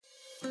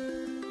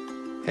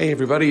Hey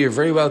everybody, you're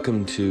very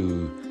welcome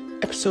to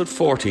episode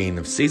 14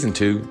 of season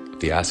 2 of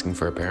the Asking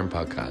for a Parent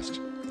podcast.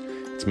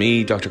 It's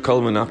me, Dr.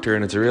 Coleman Octor,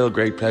 and it's a real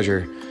great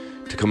pleasure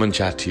to come and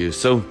chat to you.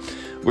 So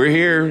we're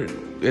here,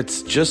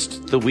 it's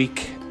just the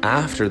week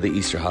after the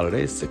Easter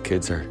holidays. The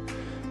kids are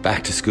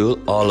back to school,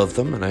 all of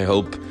them, and I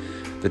hope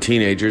the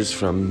teenagers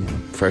from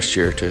first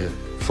year to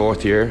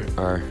fourth year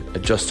are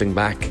adjusting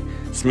back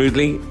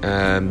smoothly.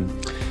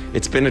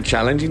 It's been a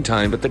challenging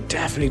time, but there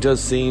definitely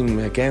does seem,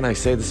 again, I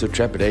say this with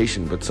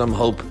trepidation, but some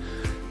hope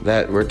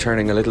that we're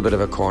turning a little bit of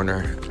a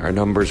corner. Our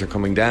numbers are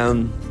coming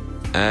down,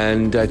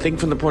 and I think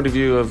from the point of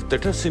view of, there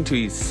does seem to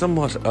be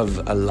somewhat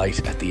of a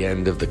light at the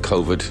end of the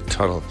COVID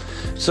tunnel.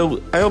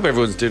 So I hope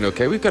everyone's doing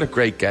okay. We've got a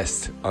great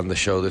guest on the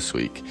show this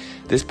week.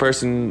 This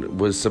person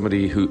was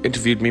somebody who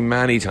interviewed me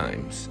many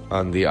times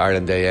on the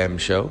Ireland AM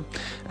show.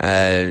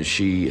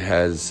 She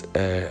has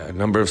a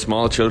number of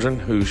small children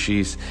who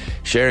she's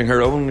sharing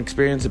her own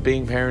experience of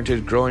being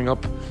parented, growing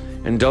up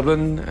in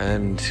Dublin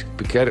and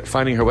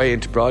finding her way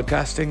into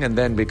broadcasting and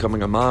then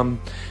becoming a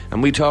mom.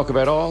 And we talk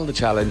about all the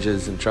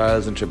challenges and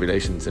trials and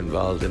tribulations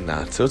involved in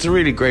that. So it's a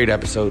really great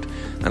episode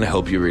and I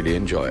hope you really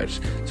enjoy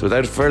it. So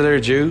without further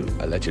ado,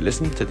 I'll let you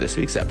listen to this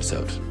week's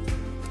episode.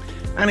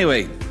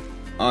 Anyway,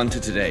 on to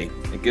today.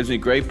 It gives me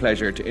great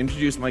pleasure to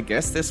introduce my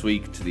guest this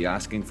week to the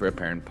Asking for a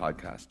Parent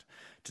podcast.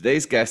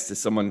 Today's guest is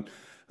someone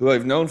who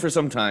I've known for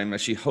some time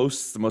as she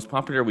hosts the most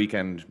popular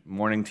weekend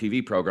morning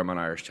TV programme on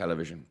Irish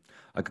television.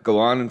 I could go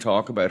on and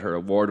talk about her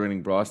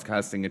award-winning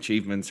broadcasting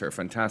achievements, her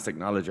fantastic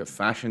knowledge of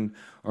fashion,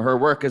 or her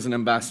work as an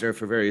ambassador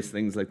for various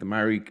things like the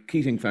Mary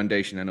Keating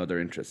Foundation and other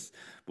interests.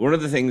 But one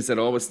of the things that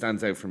always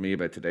stands out for me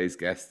about today's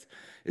guest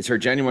is her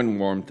genuine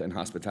warmth and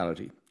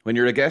hospitality. When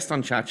you're a guest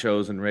on chat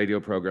shows and radio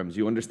programmes,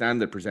 you understand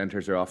that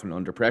presenters are often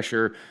under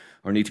pressure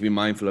or need to be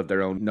mindful of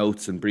their own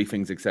notes and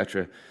briefings,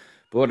 etc.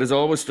 But what has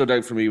always stood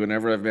out for me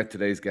whenever I've met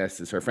today's guest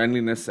is her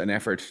friendliness and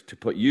effort to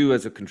put you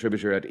as a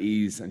contributor at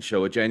ease and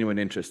show a genuine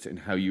interest in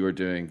how you are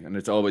doing. And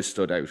it's always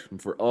stood out.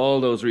 And for all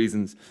those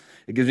reasons,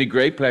 it gives me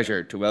great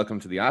pleasure to welcome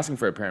to the Asking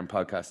for a Parent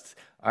podcast,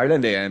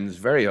 Ireland AM's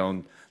very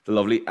own, the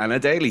lovely Anna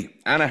Daly.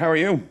 Anna, how are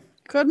you?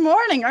 Good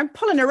morning. I'm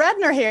pulling a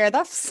Redner here.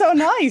 That's so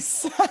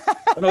nice.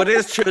 No, it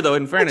is true though,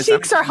 in fairness. My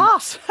cheeks are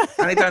hot.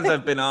 Many times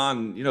I've been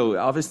on,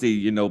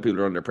 obviously,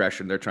 people are under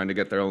pressure and they're trying to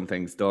get their own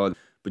things done.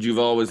 But you've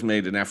always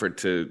made an effort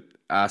to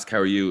ask how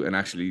are you and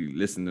actually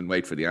listen and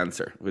wait for the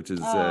answer, which is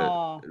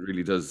it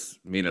really does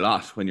mean a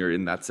lot when you're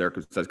in that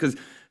circumstance. Because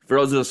for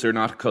those of us who are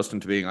not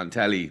accustomed to being on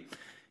telly,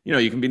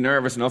 you can be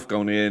nervous enough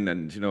going in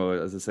and,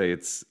 as I say,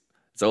 it's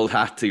old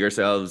hat to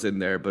yourselves in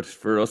there. But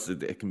for us,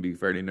 it can be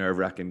fairly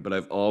nerve-wracking. But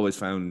I've always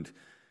found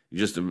you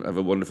just have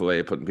a wonderful way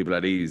of putting people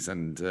at ease.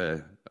 And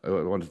I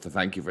wanted to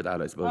thank you for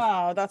that, I suppose.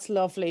 Oh, that's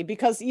lovely.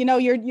 Because,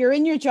 you're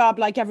in your job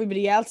like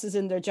everybody else is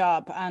in their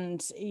job.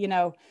 And,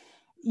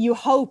 you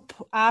hope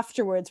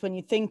afterwards when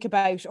you think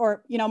about,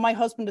 or, my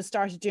husband has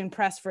started doing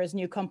press for his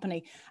new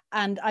company,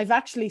 and I've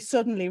actually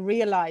suddenly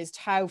realized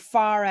how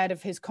far out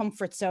of his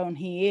comfort zone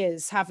he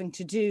is having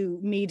to do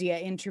media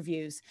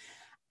interviews.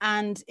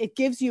 And it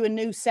gives you a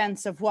new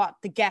sense of what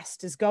the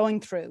guest is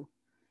going through.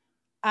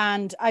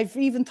 And I've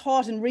even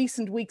thought in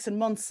recent weeks and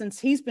months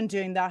since he's been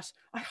doing that,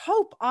 I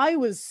hope I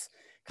was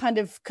kind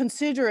of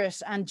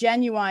considerate and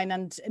genuine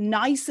and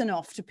nice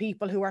enough to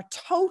people who are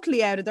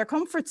totally out of their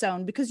comfort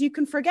zone, because you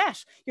can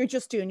forget you're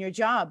just doing your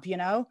job,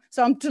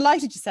 So I'm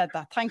delighted you said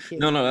that. Thank you.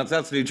 No, that's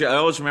absolutely true. I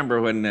always remember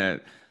when I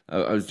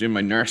was doing my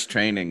nurse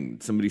training,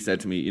 somebody said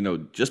to me,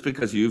 just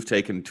because you've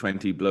taken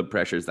 20 blood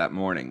pressures that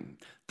morning,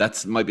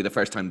 might be the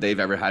first time they've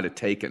ever had it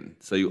taken.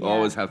 So you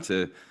always have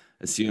to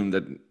assume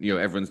that,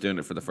 everyone's doing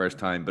it for the first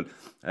time. But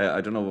I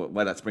don't know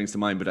why that springs to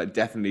mind, but I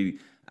definitely,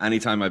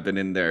 anytime I've been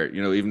in there,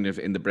 even if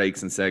in the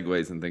breaks and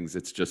segues and things,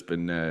 it's just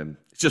been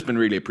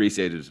really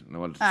appreciated. And I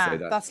wanted to say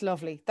that. That's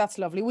lovely. That's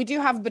lovely. We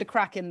do have a bit of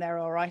crack in there,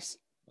 all right.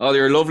 Oh,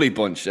 you're a lovely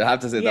bunch. I have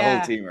to say, the whole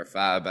team are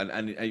fab.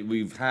 And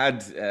we've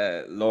had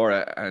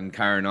Laura and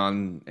Karen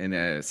on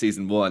in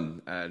season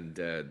 1,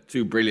 and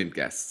 2 brilliant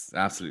guests.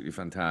 Absolutely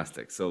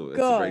fantastic. So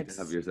it's great to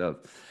have yourself.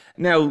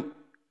 Now,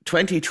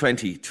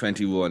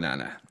 2020-21,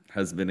 Anna,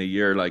 has been a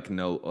year like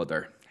no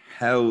other.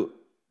 How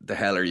the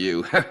hell are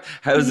you?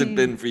 How's it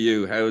been for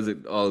you? How is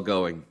it all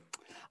going?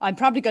 I'm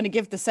probably going to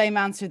give the same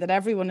answer that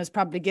everyone has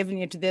probably given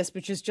you to this,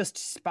 which is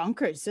just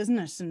bonkers, isn't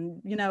it?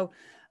 And,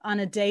 on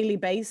a daily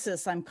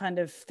basis, I'm kind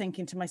of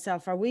thinking to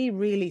myself, are we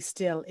really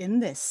still in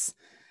this?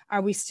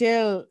 Are we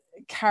still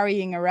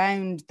carrying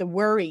around the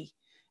worry,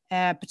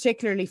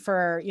 particularly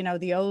for,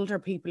 the older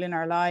people in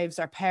our lives,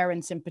 our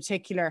parents in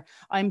particular?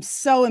 I'm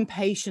so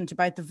impatient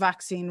about the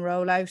vaccine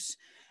rollout.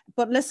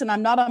 But listen,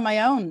 I'm not on my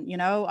own.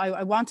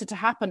 I want it to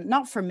happen,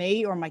 not for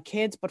me or my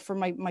kids, but for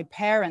my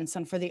parents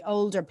and for the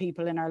older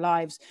people in our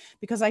lives,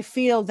 because I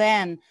feel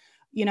then,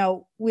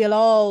 we'll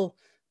all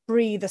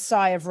breathe a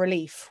sigh of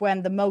relief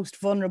when the most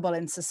vulnerable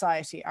in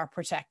society are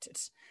protected.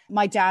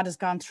 My dad has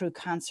gone through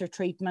cancer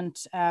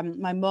treatment.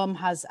 My mum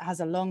has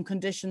a lung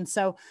condition.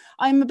 So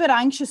I'm a bit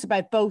anxious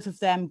about both of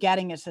them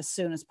getting it as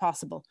soon as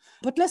possible.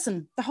 But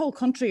listen, the whole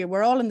country,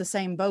 we're all in the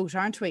same boat,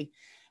 aren't we?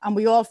 and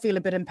we all feel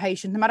a bit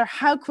impatient. No matter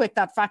how quick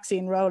that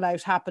vaccine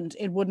rollout happened,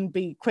 it wouldn't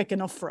be quick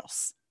enough for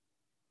us.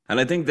 And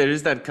I think there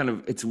is that kind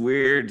of, it's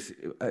weird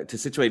to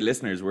situate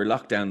listeners. We're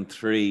lockdown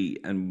 3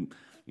 and,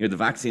 you know, the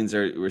vaccines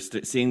we're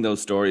seeing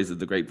those stories of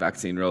the great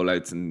vaccine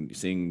rollouts and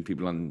seeing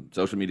people on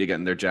social media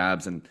getting their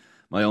jabs. And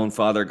my own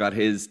father got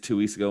his 2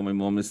 weeks ago. My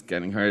mum is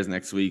getting hers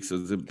next week. So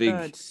there's a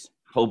big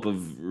hope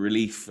of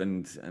relief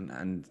and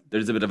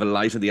there's a bit of a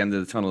light at the end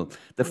of the tunnel.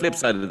 The flip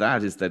side of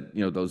that is that,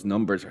 you know, those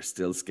numbers are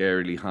still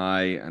scarily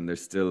high and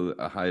there's still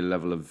a high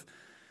level of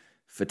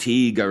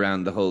fatigue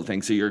around the whole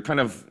thing. So you're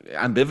kind of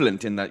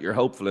ambivalent in that you're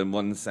hopeful in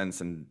one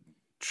sense and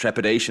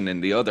trepidation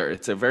in the other.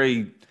 It's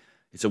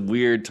a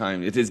weird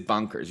time. It is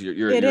bonkers.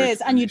 It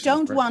is, and you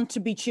don't want to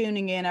be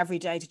tuning in every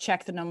day to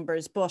check the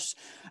numbers. But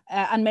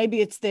and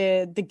maybe it's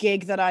the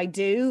gig that I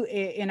do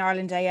in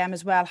Ireland AM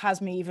as well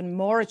has me even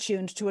more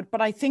attuned to it.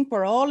 But I think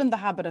we're all in the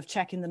habit of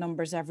checking the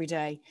numbers every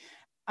day,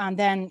 and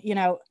then, you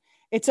know,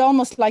 it's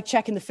almost like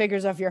checking the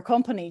figures of your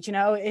company. You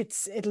know,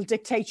 it'll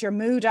dictate your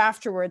mood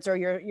afterwards or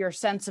your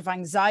sense of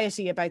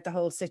anxiety about the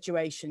whole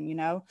situation, you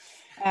know.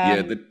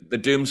 The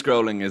doom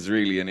scrolling is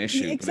really an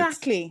issue.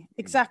 Exactly.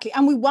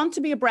 And we want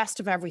to be abreast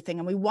of everything,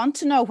 and we want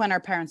to know when our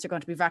parents are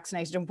going to be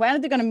vaccinated and when are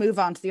they going to move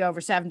on to the over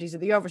 70s or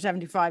the over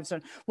 75s. So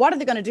what are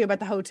they going to do about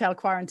the hotel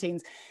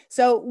quarantines?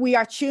 So we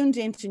are tuned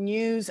into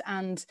news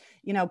and,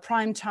 you know,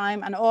 prime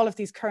time and all of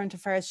these current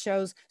affairs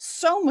shows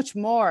so much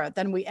more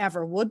than we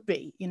ever would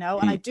be, you know.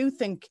 And I do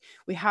think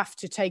we have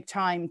to take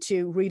time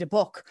to read a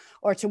book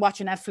or to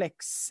watch a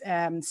Netflix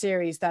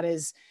series that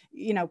is,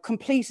 you know,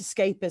 complete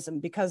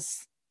escapism,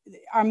 because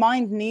our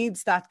mind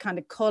needs that kind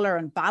of color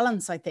and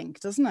balance, I think,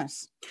 doesn't it?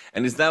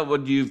 And is that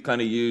what you've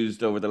kind of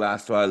used over the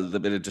last while,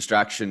 the bit of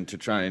distraction to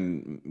try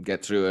and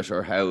get through it,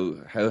 or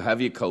how have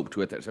you coped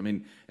with it? I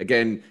mean,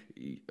 again,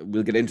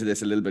 we'll get into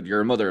this a little bit. You're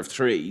a mother of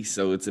 3,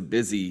 so it's a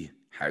busy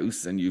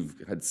house and you've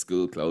had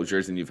school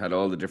closures and you've had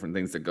all the different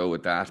things that go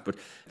with that.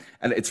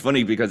 And it's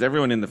funny because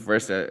everyone in the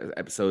first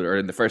episode or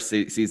in the first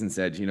season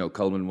said, you know,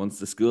 Coleman, once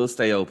the schools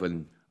stay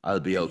open, I'll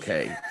be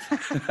okay.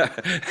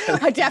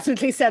 I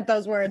definitely said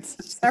those words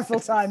several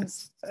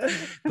times.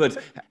 But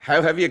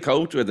how have you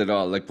coped with it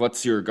all? Like,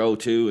 what's your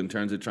go-to in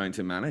terms of trying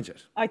to manage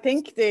it? I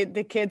think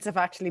the kids have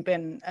actually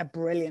been a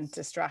brilliant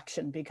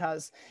distraction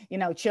because, you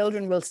know,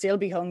 children will still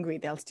be hungry.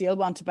 They'll still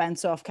want to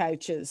bounce off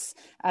couches,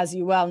 as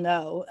you well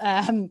know.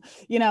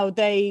 You know,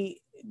 they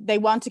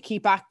want to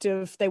keep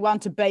active. They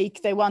want to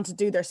bake. They want to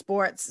do their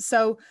sports.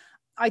 So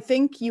I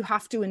think you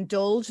have to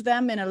indulge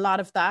them in a lot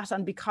of that.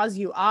 And because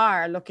you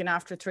are looking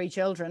after 3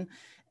 children,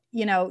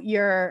 you know,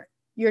 you're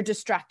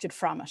distracted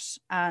from it.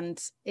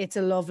 And it's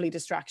a lovely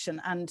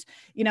distraction. And,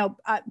 you know,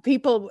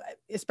 people,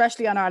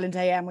 especially on Ireland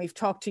AM, we've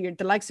talked to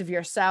the likes of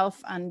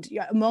yourself and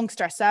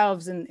amongst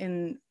ourselves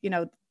in you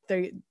know,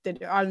 the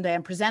Ireland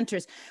AM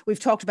presenters, we've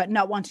talked about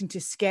not wanting to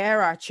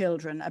scare our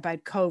children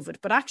about COVID.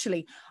 But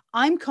actually,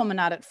 I'm coming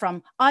at it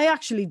from, I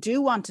actually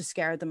do want to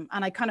scare them.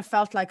 And I kind of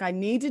felt like I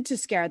needed to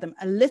scare them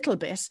a little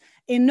bit,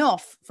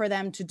 enough for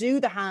them to do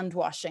the hand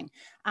washing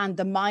and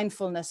the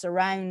mindfulness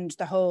around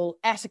the whole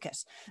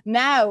etiquette.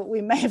 Now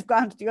we may have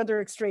gone to the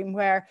other extreme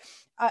where,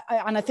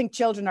 I think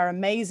children are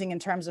amazing in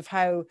terms of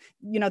how,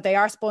 you know, they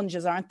are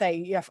sponges, aren't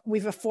they?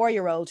 We've a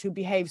 4-year-old who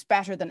behaves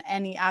better than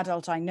any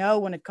adult I know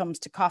when it comes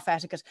to cough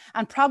etiquette.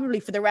 And probably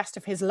for the rest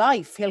of his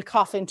life, he'll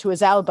cough into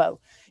his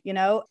elbow, you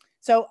know.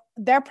 So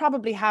they're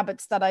probably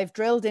habits that I've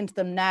drilled into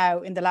them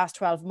now in the last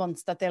 12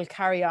 months that they'll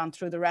carry on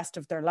through the rest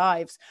of their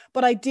lives.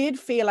 But I did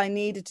feel I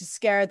needed to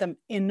scare them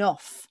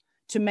enough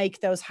to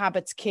make those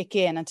habits kick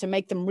in and to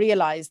make them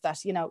realize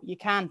that, you know, you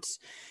can't,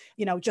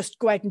 you know, just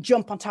go out and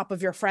jump on top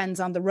of your friends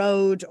on the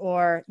road,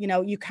 or, you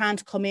know, you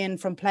can't come in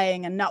from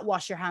playing and not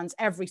wash your hands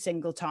every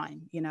single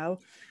time, you know.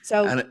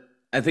 So and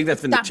I think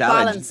that's been that the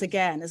challenge. Balance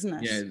again, isn't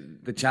it? Yeah,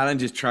 the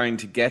challenge is trying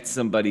to get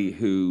somebody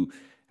who,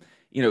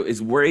 you know,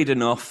 is worried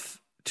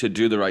enough to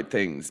do the right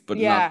things, but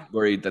not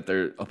worried that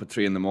they're up at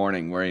 3 a.m.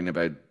 worrying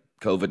about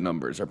COVID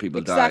numbers or people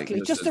dying.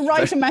 Exactly, just the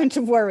right amount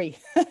of worry.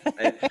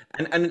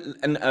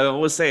 and I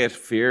always say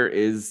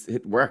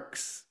it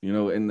works, you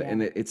know,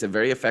 and it's a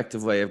very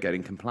effective way of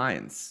getting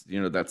compliance.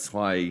 You know, that's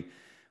why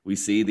we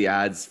see the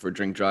ads for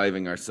drink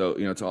driving are so,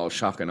 you know, it's all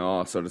shock and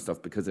awe sort of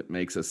stuff, because it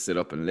makes us sit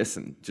up and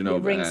listen. Do you know,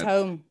 it rings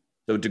home.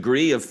 So a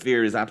degree of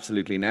fear is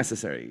absolutely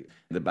necessary.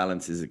 The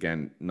balance is,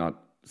 again,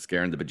 not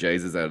scaring the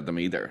bejesus out of them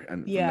either,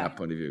 and from that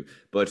point of view.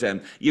 But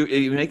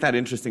you make that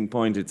interesting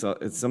point.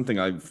 It's something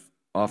I've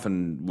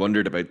often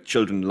wondered about.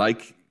 Children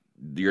like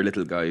your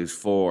little guy who's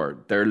 4,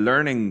 they're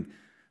learning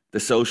the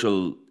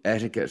social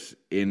etiquette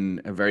in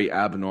a very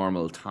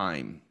abnormal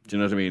time. Do you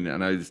know what I mean?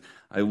 And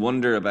I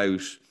wonder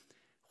about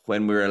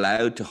when we're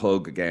allowed to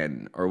hug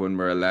again, or when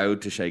we're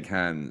allowed to shake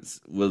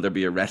hands, will there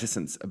be a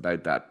reticence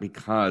about that?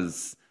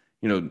 Because,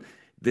 you know,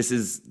 this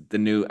is the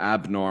new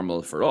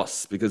abnormal for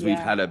us, because we've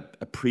had a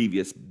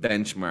previous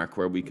benchmark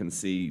where we can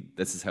see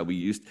this is how we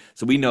used.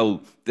 So we know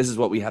this is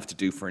what we have to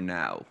do for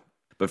now.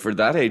 But for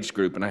that age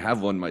group, and I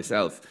have one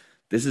myself,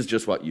 this is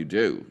just what you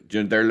do.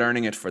 They're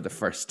learning it for the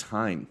first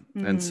time.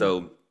 Mm-hmm. And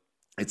so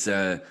it's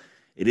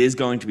it is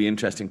going to be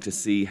interesting to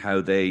see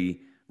how they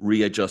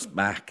readjust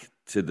back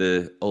to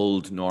the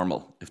old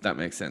normal, if that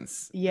makes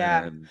sense.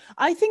 Yeah.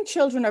 I think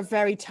children are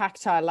very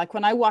tactile. Like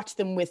when I watch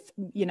them with,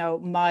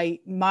 my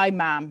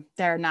mom,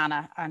 their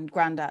nana and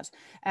granddad,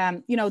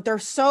 they're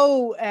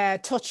so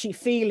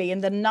touchy-feely in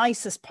the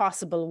nicest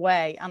possible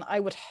way. And I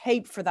would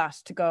hate for that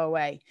to go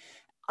away.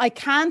 I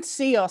can't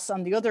see us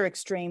on the other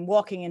extreme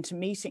walking into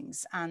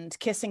meetings and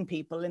kissing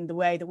people in the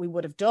way that we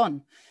would have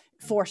done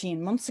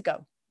 14 months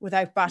ago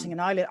without batting an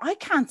eyelid. I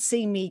can't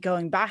see me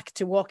going back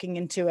to walking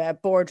into a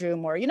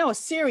boardroom or, a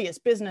serious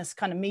business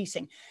kind of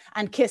meeting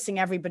and kissing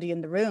everybody in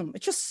the room.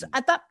 It just,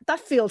 that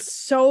feels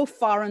so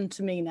foreign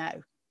to me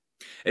now.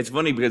 It's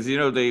funny because,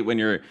 when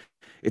you're,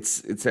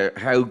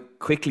 how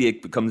quickly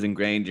it becomes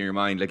ingrained in your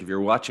mind. Like if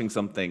you're watching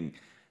something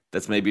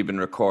that's maybe been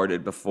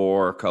recorded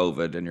before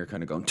COVID and you're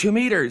kind of going 2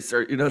 meters,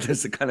 or,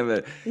 there's a kind of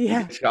a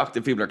shock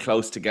that people are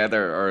close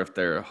together or if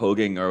they're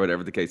hugging or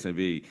whatever the case may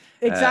be.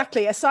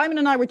 Exactly. Simon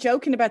and I were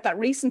joking about that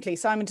recently.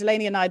 Simon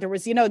Delaney and I, there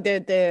was,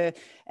 the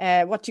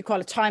what do you call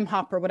it, time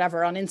hop or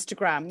whatever on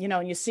Instagram,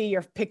 and you see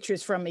your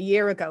pictures from a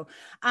year ago.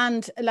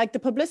 And like the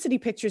publicity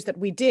pictures that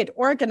we did,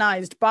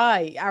 organized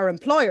by our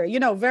employer,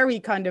 very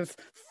kind of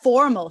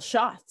formal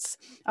shots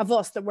of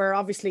us that were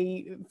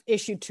obviously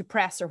issued to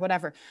press or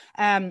whatever.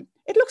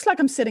 It looks like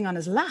I'm sitting on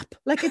his lap.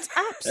 Like it's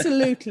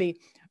absolutely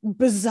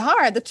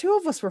bizarre. The two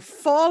of us were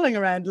falling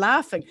around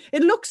laughing.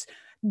 It looks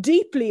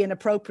deeply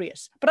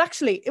inappropriate, but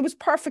actually it was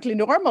perfectly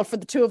normal for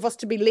the two of us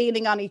to be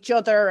leaning on each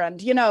other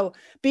and,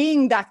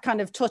 being that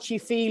kind of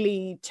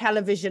touchy-feely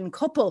television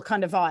couple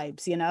kind of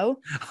vibes,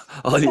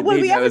 But will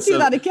we ever do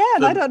that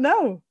again? I don't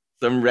know.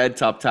 Some red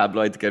top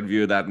tabloid to get a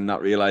view of that and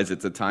not realize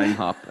it's a time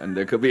hop and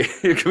it could be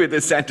the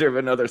center of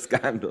another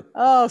scandal.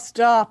 Oh,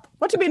 stop.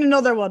 What do you mean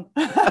another one?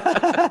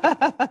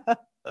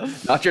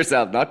 Not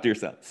yourself.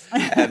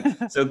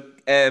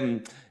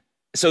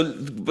 So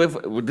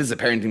this is a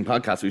parenting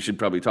podcast. We should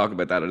probably talk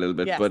about that a little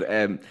bit. Yes. But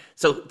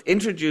so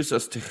introduce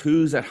us to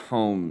who's at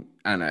home,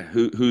 Anna.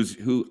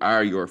 Who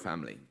are your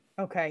family?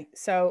 Okay,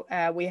 so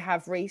we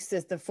have Reese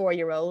is the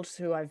 4-year-old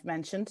who I've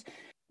mentioned.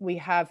 We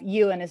have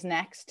Ewan is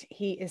next.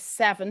 He is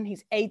 7.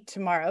 He's 8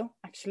 tomorrow,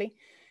 actually.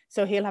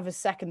 So he'll have his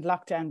second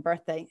lockdown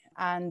birthday.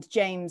 And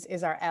James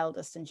is our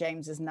eldest, and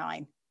James is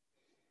 9.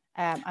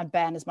 And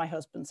Ben is my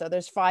husband. So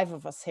there's 5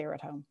 of us here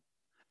at home.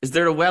 Is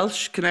there a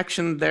Welsh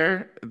connection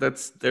there?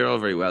 They're all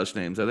very Welsh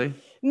names, are they?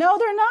 No,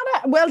 they're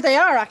not. Well, they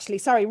are actually.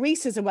 Sorry,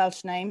 Reese is a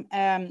Welsh name.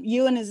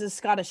 Ewan is a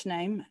Scottish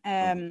name.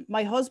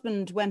 My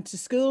husband went to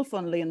school,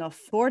 funnily enough,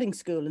 boarding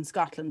school in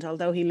Scotland,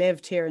 although he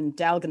lived here in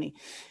Delgany.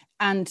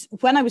 And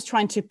when we were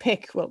trying to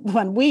pick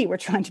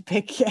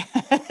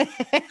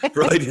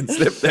Freudian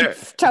slip there.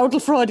 Total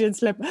Freudian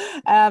slip.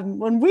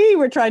 When we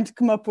were trying to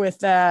come up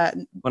with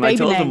when I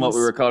told him what we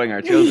were calling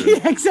our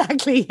children.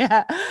 Exactly,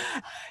 yeah.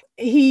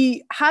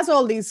 He has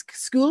all these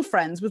school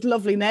friends with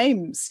lovely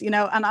names, and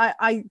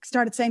I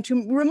started saying to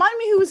him, remind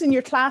me who was in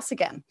your class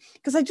again.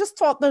 Because I just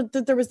thought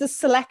that there was this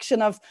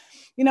selection of,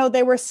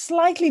 they were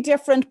slightly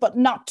different, but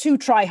not too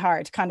try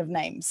hard kind of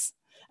names.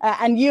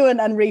 And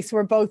Ewan and Reese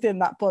were both in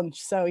that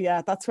bunch. So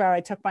yeah, that's where I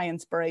took my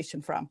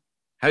inspiration from.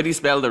 How do you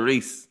spell the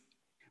Reese?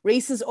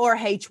 Reese is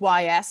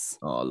R-H-Y-S.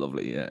 Oh,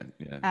 lovely, yeah.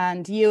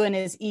 And Ewan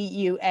is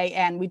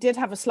E-U-A-N. We did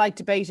have a slight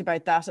debate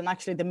about that, and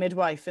actually the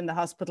midwife in the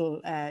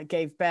hospital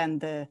gave Ben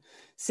the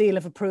seal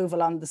of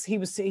approval on this. He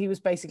was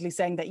basically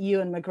saying that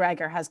Ewan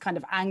McGregor has kind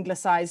of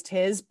anglicised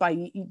his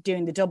by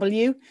doing the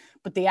W,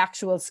 but the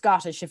actual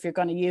Scottish, if you're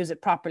going to use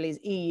it properly, is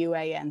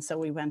E-U-A-N. So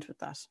we went with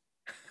that.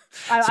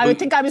 I would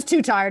think I was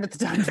too tired at the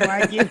time to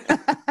argue.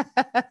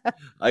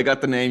 I got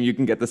the name, you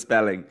can get the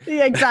spelling.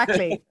 Yeah,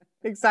 exactly.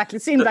 Exactly.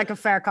 Seemed like a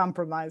fair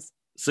compromise.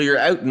 So you're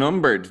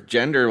outnumbered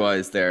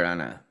gender-wise there,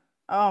 Anna.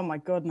 Oh my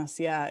goodness,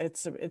 yeah.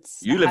 It's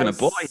you live in a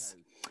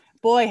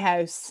boy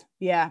house,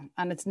 yeah,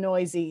 and it's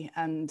noisy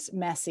and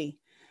messy.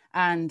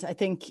 And I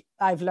think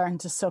I've learned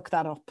to suck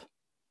that up.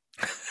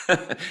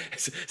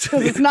 Because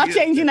it's not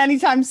changing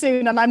anytime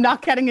soon, and I'm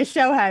not getting a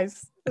show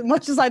house as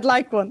much as I'd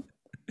like one.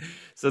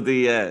 So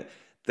the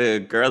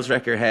girls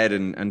wreck your head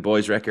and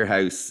boys wreck your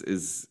house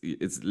is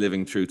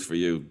living truth for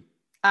you.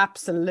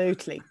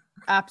 Absolutely.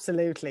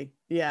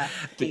 Yeah.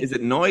 Is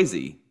it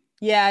noisy?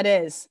 Yeah, it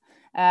is.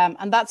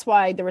 And that's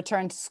why the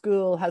return to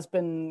school has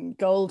been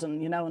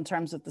golden, in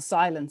terms of the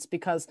silence,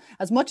 because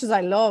as much as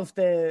I love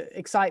the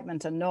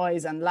excitement and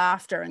noise and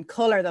laughter and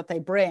colour that they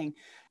bring,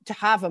 to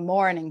have a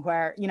morning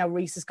where,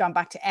 Reese has gone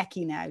back to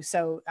Eki now.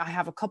 So I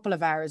have a couple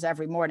of hours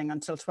every morning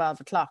until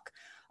 12 o'clock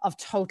of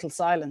total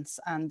silence.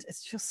 And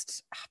it's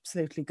just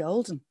absolutely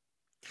golden.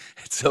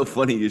 It's so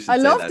funny you should say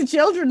that. I love the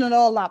children and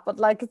all that, but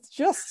it's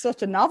just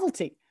such a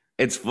novelty.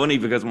 It's funny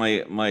because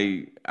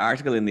my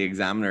article in the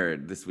Examiner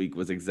this week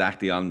was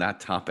exactly on that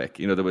topic.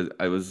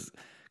 I was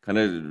kind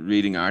of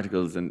reading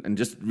articles and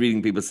just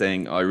reading people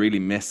saying, I really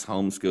miss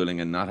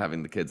homeschooling and not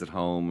having the kids at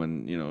home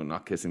and,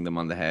 not kissing them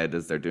on the head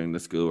as they're doing the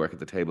schoolwork at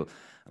the table.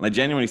 And I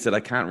genuinely said, I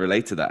can't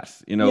relate to that,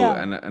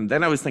 and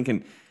then I was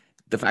thinking,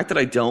 the fact that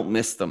I don't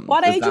miss them.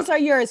 What ages are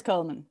yours,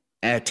 Coleman?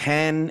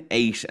 10,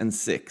 8 and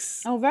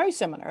 6. Oh, very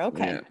similar.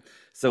 Okay. Yeah.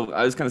 So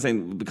I was kind of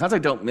saying, because I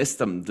don't miss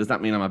them, does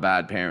that mean I'm a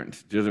bad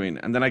parent? Do you know what I mean?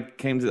 And then I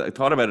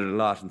thought about it a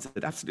lot and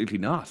said, absolutely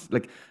not.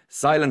 Like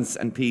silence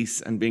and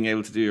peace and being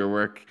able to do your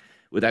work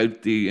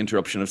without the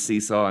interruption of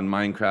Seesaw and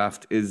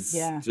Minecraft is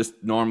Yeah. just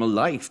normal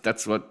life.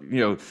 That's what,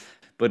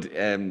 But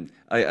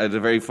I had a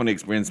very funny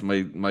experience.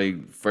 My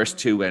first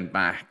two went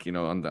back,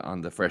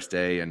 on the first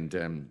day,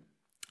 and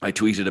I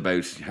tweeted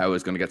about how I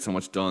was going to get so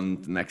much done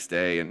the next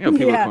day, and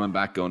people were Yeah. coming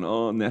back going,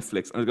 "Oh,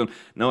 Netflix." I was going,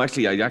 "No,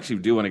 actually, I actually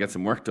do want to get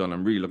some work done.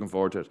 I'm really looking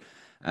forward to it."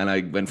 And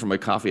I went for my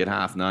coffee at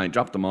 9:30,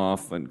 dropped them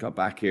off, and got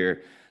back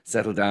here,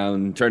 settled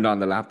down, turned on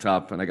the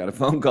laptop, and I got a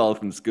phone call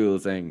from school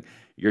saying,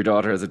 "Your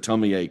daughter has a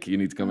tummy ache. You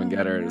need to come and Oh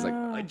get her." And I was like,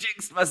 "I no.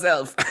 jinxed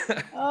myself."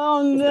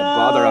 Oh Wasn't a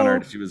bother on her.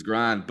 no. She was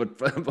grand, but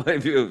from my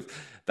view of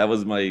that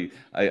was I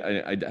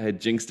had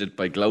jinxed it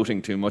by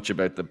gloating too much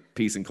about the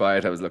peace and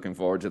quiet I was looking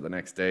forward to the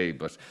next day.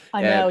 But I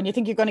uh, know, and you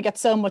think you're going to get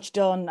so much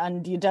done,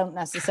 and you don't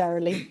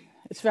necessarily.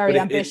 It's but very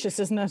ambitious,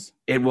 isn't it?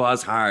 it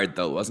was hard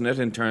though, wasn't it?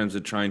 In terms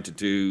of trying to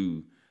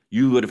do,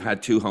 you would have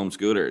had two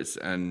homeschoolers,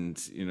 and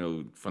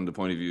from the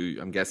point of view,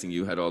 I'm guessing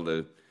you had all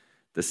the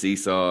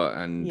seesaw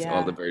and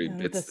all the Yeah, very and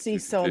the bits that you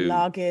could seesaw do.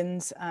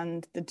 logins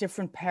and the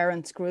different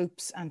parents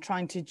groups and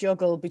trying to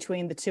juggle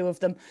between the two of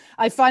them.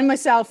 I find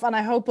myself, and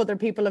I hope other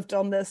people have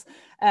done this,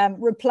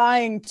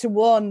 replying to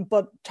one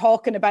but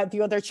talking about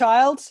the other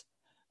child,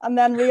 and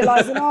then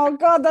realizing, oh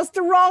God, that's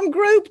the wrong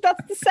group.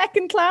 That's the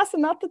second class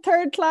and not the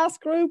third class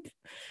group.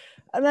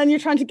 And then you're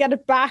trying to get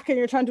it back and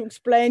you're trying to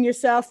explain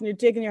yourself and you're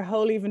digging your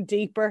hole even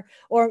deeper.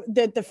 Or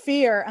the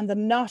fear and the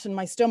knot in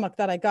my stomach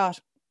that I got,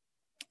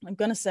 I'm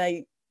going to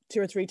say 2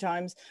 or 3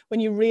 times, when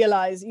you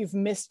realize you've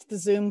missed the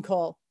Zoom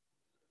call.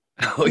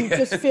 Oh You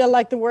just yeah, feel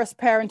like the worst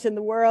parent in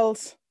the world.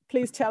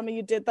 Please tell me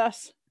you did that.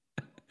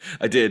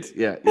 I did.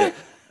 Yeah, yeah.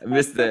 I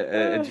missed the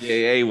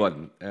GAA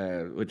one,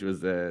 which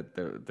was the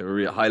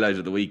real highlight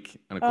of the week,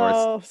 and of course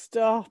Oh,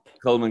 stop.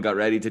 Coleman got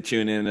ready to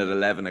tune in at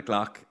 11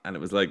 o'clock, and it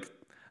was like,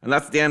 and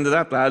that's the end of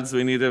that, lads.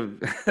 We need to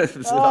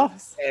log Oh,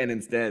 in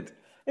instead.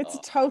 it's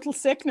a total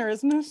sickener,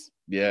 isn't it?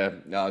 Yeah,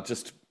 no,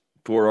 just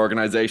poor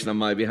organization on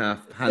my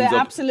behalf. The Hands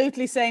up.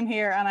 absolutely same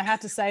here. And I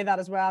had to say that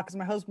as well because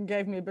my husband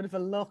gave me a bit of a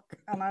look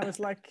and I was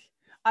like,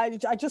 I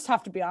just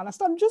have to be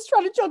honest. I'm just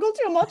trying to juggle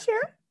too much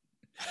here.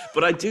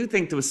 But I do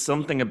think there was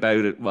something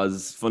about it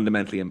was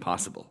fundamentally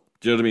impossible.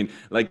 Do you know what I mean?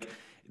 Like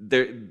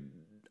there,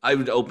 I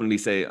would openly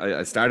say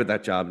I started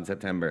that job in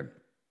September,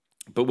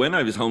 but when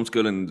I was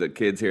homeschooling the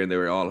kids here and they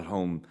were all at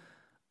home,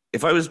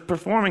 if I was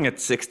performing at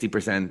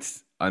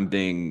 60%, I'm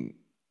being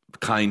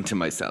kind to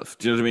myself.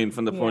 Do you know what I mean?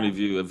 From the point Yeah. of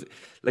view of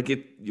like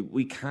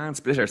we can't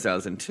split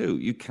ourselves in two.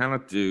 You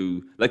cannot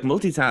do like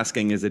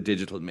multitasking is a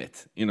digital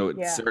myth. It's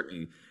Yeah.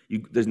 certainly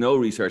there's no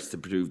research to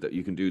prove that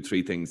you can do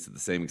three things to the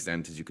same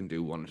extent as you can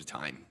do one at a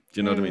time. Do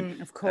you know what I mean?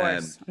 Of Um,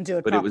 course. And do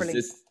it but properly.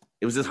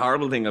 it was this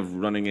horrible thing of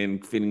running in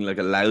feeling like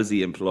a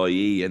lousy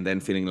employee and then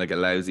feeling like a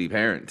lousy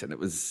parent, and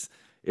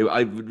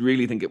I would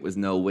really think it was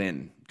no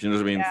win. Do you know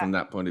what I mean? Yeah. From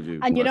that point of view,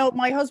 And but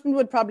my husband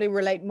would probably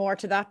relate more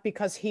to that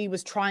because he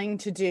was trying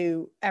to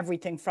do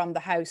everything from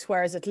the house.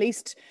 Whereas at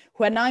least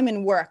when I'm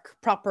in work,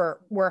 proper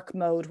work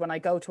mode, when I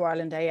go to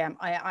Ireland AM,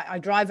 I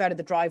drive out of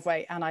the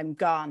driveway and I'm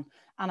gone.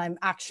 And I'm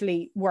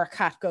actually, work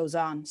hat goes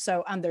on.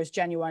 So, and there's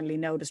genuinely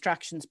no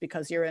distractions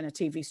because you're in a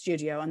TV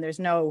studio and I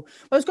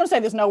was going to say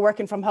there's no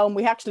working from home.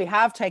 We actually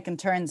have taken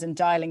turns in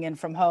dialing in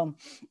from home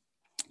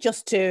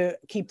just to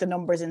keep the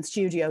numbers in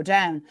studio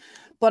down.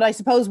 But I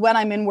suppose when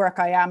I'm in work,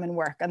 I am in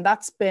work. And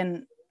that's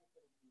been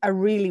a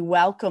really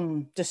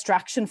welcome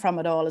distraction from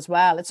it all as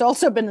well. It's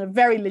also been a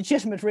very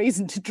legitimate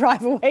reason to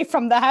drive away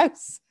from the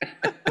house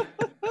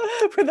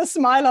with a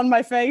smile on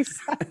my face.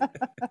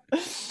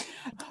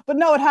 But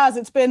no, it has.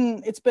 It's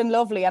been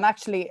lovely. And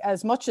actually,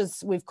 as much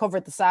as we've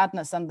covered the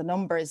sadness and the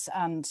numbers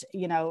and,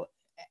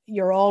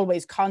 you're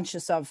always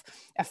conscious of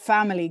a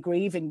family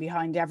grieving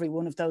behind every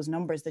one of those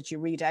numbers that you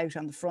read out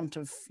on the front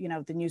of,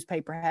 the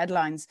newspaper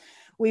headlines.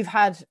 We've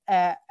had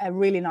a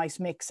really nice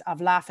mix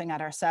of laughing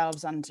at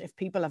ourselves. And if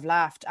people have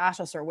laughed at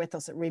us or with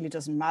us, it really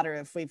doesn't matter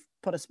if we've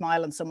put a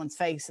smile on someone's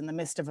face in the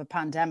midst of a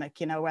pandemic,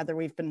 whether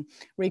we've been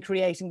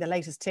recreating the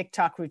latest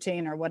TikTok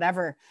routine or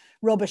whatever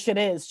rubbish it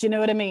is. Do you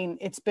know what I mean?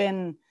 It's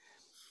been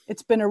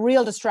a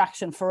real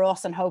distraction for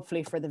us and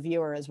hopefully for the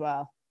viewer as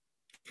well.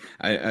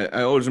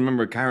 I always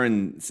remember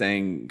Karen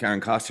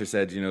Koster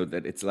said,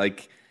 that it's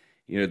like,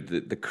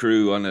 the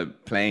crew on a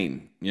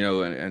plane,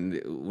 and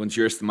once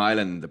you're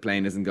smiling, the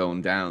plane isn't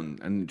going down,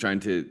 and trying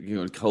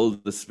to,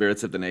 hold the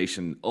spirits of the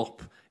nation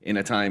up in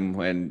a time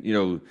when,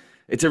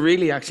 it's a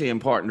really actually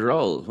important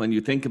role when you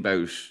think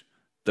about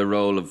the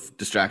role of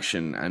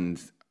distraction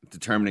and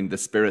determining the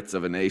spirits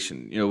of a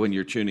nation, when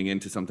you're tuning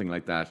into something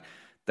like that,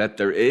 that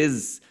there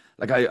is.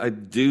 Like I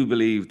do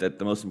believe that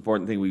the most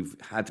important thing we've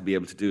had to be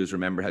able to do is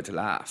remember how to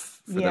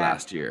laugh for the Yeah.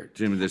 last year.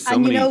 Do you know, there's so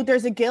And many.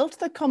 there's a guilt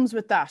that comes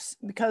with that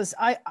because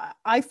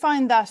I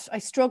find that I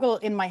struggle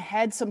in my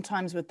head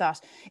sometimes with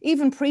that.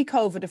 Even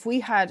pre-COVID, if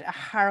we had a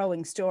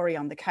harrowing story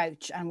on the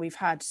couch, and we've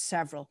had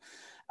several,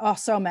 Oh,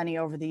 so many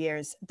over the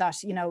years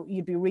that, you know,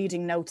 you'd be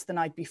reading notes the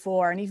night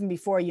before, and even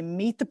before you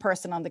meet the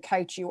person on the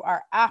couch, you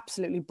are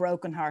absolutely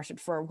brokenhearted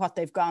for what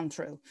they've gone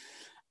through.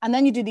 And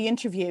then you do the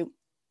interview,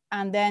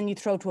 and then you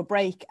throw to a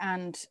break,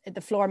 and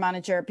the floor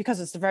manager, because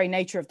it's the very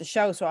nature of the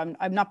show, so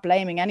I'm not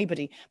blaming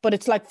anybody, but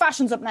it's like,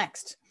 fashion's up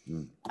next.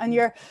 And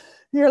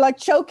you're like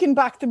choking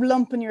back the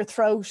lump in your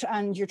throat,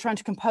 and you're trying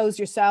to compose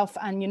yourself,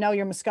 and you know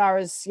your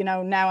mascara's, you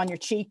know, now on your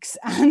cheeks,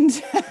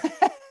 and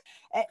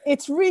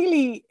it's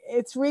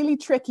really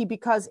tricky,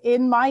 because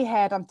in my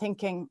head I'm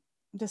thinking,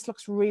 this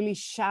looks really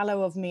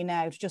shallow of me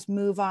now to just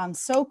move on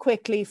so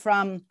quickly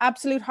from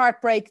absolute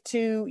heartbreak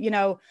to, you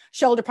know,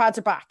 shoulder pads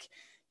are back.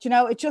 You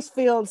know, it just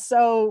feels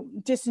so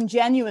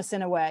disingenuous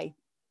in a way.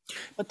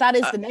 But that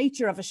is the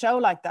nature of a show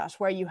like that,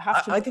 where you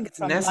have to. I think it's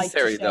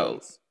necessary, though.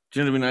 Do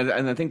you know what I mean?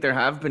 And I think there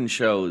have been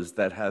shows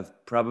that have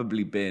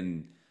probably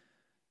been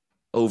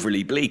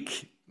overly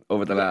bleak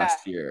over the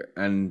last year.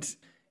 And,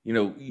 you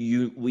know,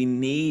 we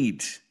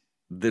need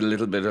the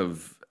little bit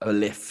of a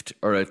lift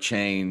or a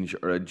change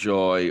or a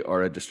joy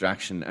or a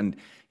distraction. And,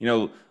 you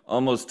know,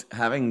 almost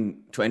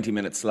having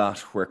 20-minute slot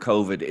where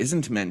COVID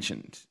isn't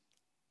mentioned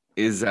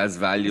is as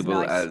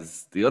valuable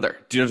as the other.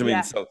 Do you know what I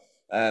mean? So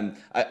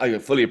I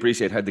fully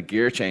appreciate how the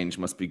gear change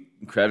must be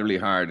incredibly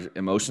hard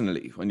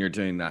emotionally when you're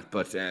doing that.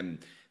 But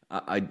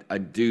I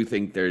do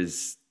think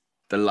there's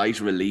the light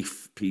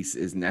relief piece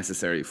is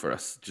necessary for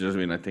us. Do you know what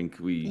I mean? I think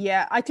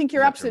I think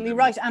you're absolutely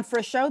right. And for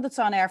a show that's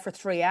on air for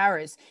 3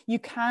 hours, you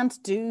can't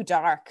do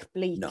dark,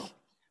 bleak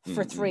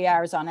for 3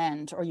 hours on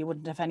end, or you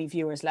wouldn't have any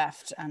viewers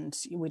left and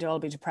we'd all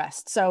be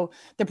depressed. So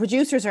the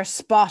producers are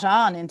spot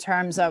on in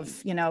terms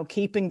of, you know,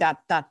 keeping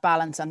that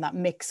balance and that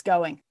mix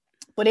going.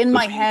 But in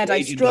my head,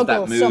 I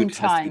struggle sometimes.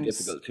 Has to be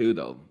difficult too,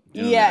 though.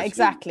 You know,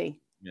 exactly.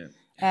 Yeah.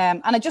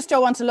 And I just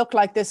don't want to look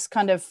like this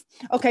kind of,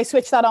 okay,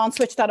 switch that on,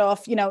 switch that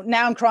off. You know,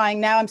 now I'm crying,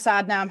 now I'm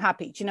sad, now I'm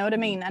happy. Do you know what I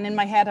mean? And in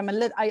my head,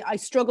 I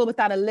struggle with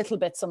that a little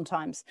bit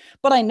sometimes.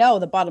 But I know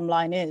the bottom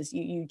line is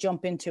you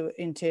jump into,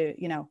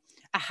 you know,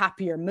 a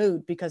happier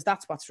mood, because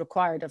that's what's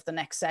required of the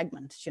next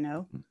segment, you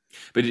know.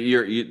 But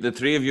the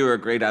three of you are a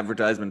great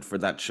advertisement for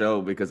that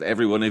show, because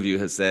every one of you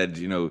has said,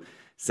 you know,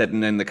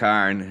 sitting in the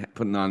car and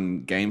putting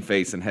on Game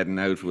Face and heading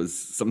out was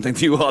something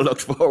that you all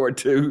looked forward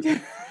to.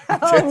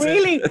 Oh,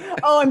 really?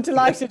 Oh, I'm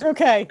delighted.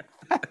 Okay.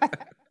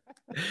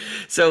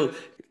 So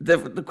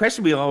the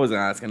question we always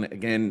ask, and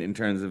again, in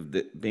terms of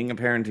being a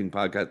parenting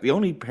podcast, the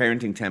only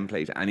parenting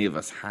template any of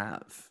us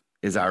have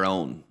is our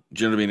own.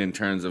 Do you know what I mean? In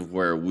terms of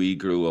where we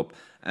grew up.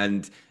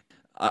 And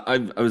I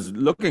was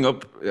looking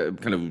up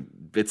kind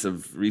of bits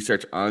of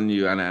research on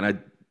you, and I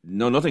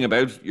know nothing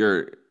about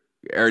your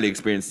early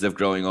experiences of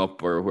growing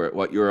up or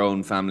what your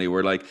own family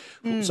were like.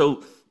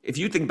 So if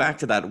you think back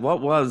to that,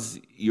 what was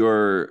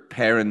your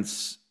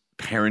parents'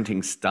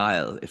 parenting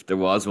style, if there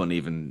was one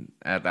even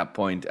at that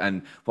point?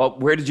 And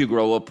where did you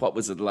grow up? What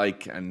was it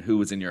like? And who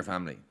was in your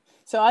family?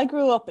 So I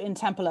grew up in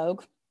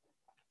Templeogue.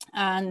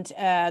 And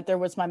there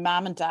was my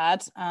mom and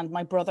dad and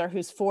my brother,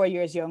 who's 4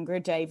 years younger,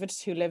 David,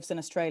 who lives in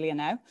Australia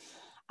now.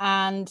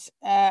 And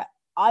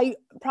I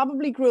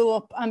probably grew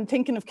up, I'm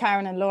thinking of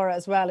Karen and Laura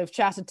as well, who've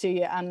chatted to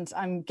you, and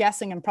I'm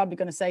guessing I'm probably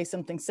going to say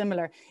something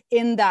similar,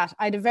 in that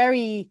I had a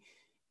very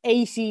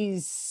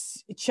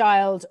 80s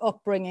child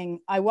upbringing.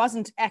 I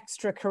wasn't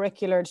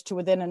extracurricular to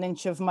within an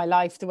inch of my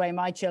life the way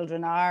my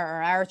children are,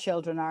 or our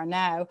children are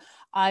now.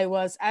 I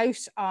was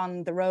out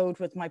on the road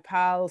with my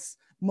pals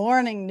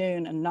morning,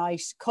 noon and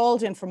night,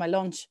 called in for my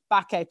lunch,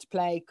 back out to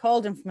play,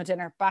 called in for my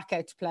dinner, back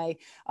out to play,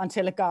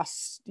 until it got,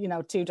 you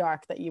know, too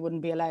dark that you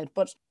wouldn't be allowed.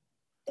 But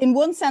in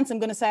one sense, I'm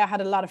going to say I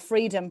had a lot of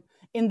freedom.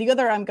 In the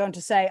other, I'm going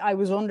to say I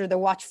was under the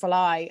watchful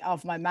eye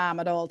of my mom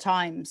at all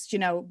times, you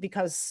know,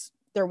 because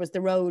there was the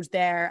road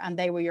there and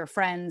they were your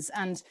friends.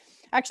 And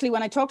actually,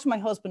 when I talk to my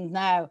husband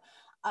now,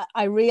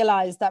 I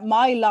realized that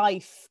my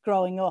life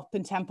growing up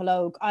in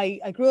Templeogue,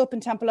 I grew up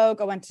in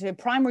Templeogue. I went to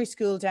primary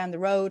school down the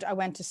road. I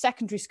went to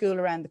secondary school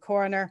around the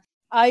corner.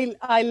 I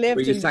lived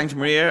Were you Saint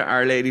Maria,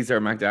 Our Ladies, or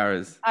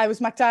MacDara's? I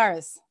was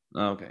MacDara's.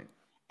 Oh, okay.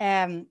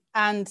 And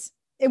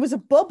it was a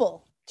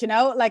bubble, you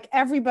know, like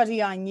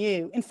everybody I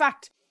knew. In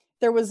fact,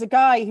 there was a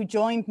guy who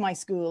joined my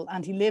school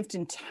and he lived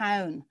in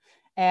town.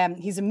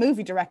 He's a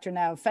movie director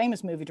now,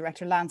 famous movie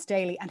director, Lance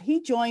Daly. And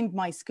he joined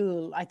my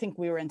school. I think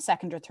we were in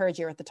second or third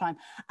year at the time.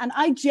 And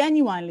I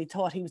genuinely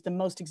thought he was the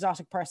most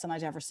exotic person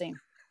I'd ever seen,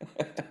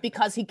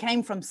 because he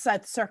came from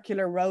South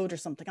Circular Road or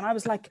something. And I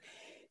was like,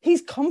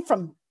 he's come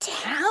from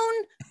town,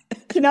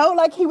 you know,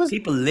 like he was.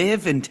 People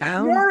live in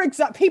town.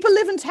 People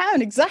live in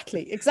town.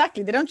 Exactly.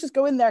 They don't just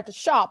go in there to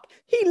shop.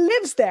 He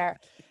lives there,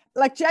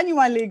 like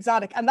genuinely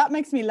exotic. And that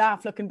makes me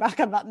laugh looking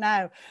back on that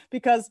now,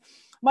 because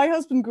my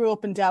husband grew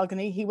up in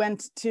Dalgony. He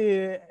went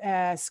to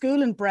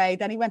school in Bray,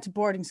 then he went to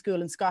boarding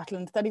school in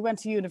Scotland, then he went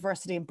to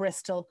university in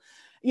Bristol,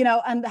 you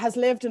know, and has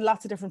lived in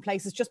lots of different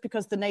places just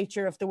because the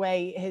nature of the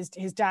way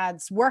his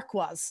dad's work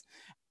was.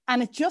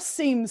 And it just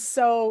seems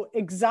so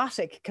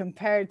exotic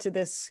compared to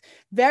this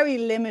very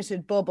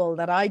limited bubble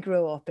that I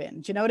grew up in.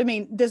 Do you know what I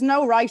mean? There's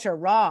no right or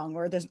wrong,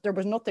 or there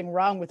was nothing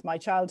wrong with my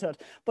childhood,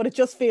 but it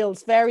just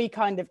feels very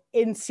kind of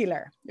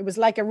insular. It was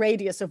like a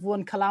radius of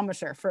 1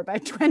 kilometer for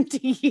about 20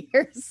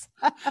 years.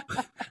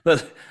 Well,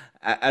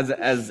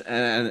 as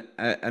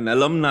an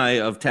alumni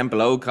of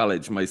Temple O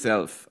College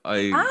myself,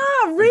 I'm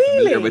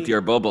familiar with Really? your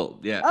bubble.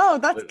 Yeah. Oh,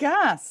 that's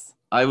gas.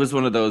 I was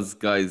one of those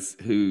guys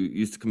who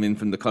used to come in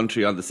from the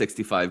country on the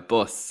 65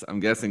 bus. I'm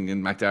guessing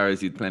in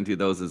McDarrah's you'd plenty of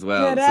those as Get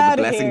well. So the out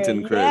of here.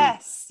 Blessington crew.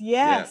 Yes,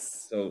 Yeah.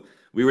 yes. So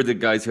we were the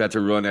guys who had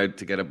to run out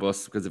to get a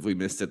bus because if we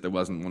missed it, there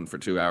wasn't one for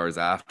 2 hours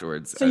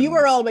afterwards. So you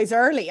were always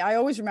early. I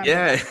always remember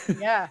Yeah. that.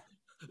 Yeah.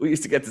 We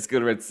used to get to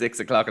school around 6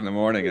 o'clock in the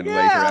morning and later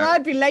Yeah, and out.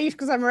 I'd be late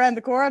because I'm around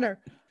the corner.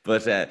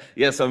 But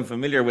yes, I'm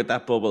familiar with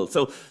that bubble.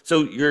 So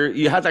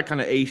you had that kind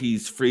of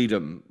 80s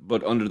freedom,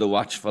 but under the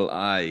watchful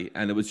eye,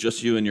 and it was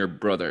just you and your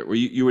brother.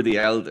 You were the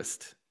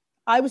eldest?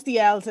 I was the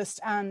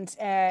eldest, and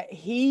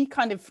he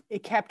kind of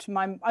kept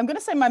I'm going to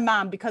say my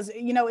mom, because,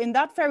 you know, in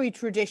that very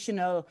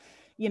traditional,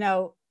 you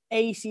know,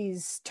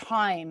 80s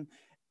time,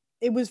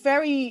 it was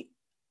very,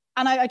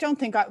 and I don't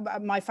think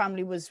my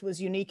family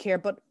was unique here,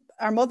 but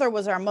our mother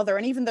was our mother.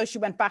 And even though she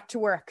went back to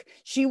work,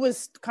 she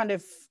was kind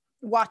of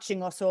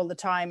watching us all the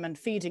time and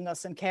feeding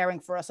us and caring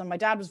for us. And my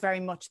dad was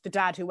very much the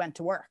dad who went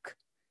to work.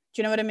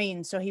 Do you know what I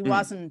mean? So he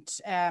wasn't,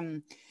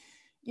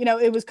 you know,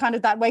 it was kind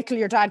of that wait till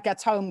your dad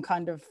gets home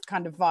kind of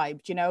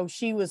vibe. You know,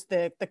 she was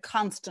the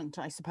constant,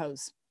 I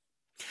suppose.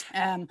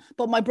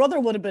 But my brother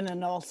would have been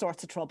in all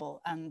sorts of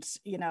trouble and,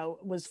 you know,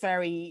 was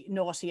very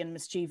naughty and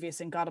mischievous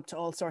and got up to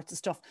all sorts of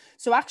stuff.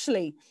 So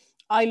actually,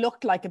 I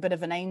looked like a bit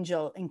of an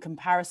angel in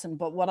comparison,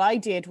 but what I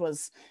did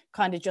was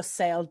kind of just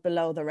sailed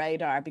below the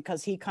radar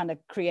because he kind of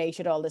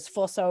created all this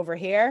fuss over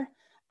here.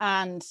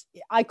 And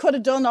I could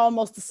have done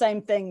almost the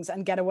same things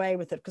and get away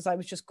with it because I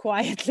was just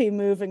quietly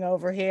moving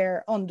over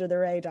here under the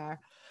radar.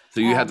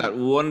 So you had that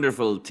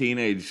wonderful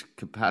teenage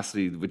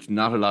capacity, which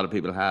not a lot of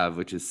people have,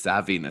 which is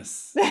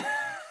savviness.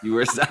 You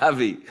were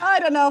savvy. I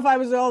don't know if I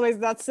was always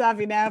that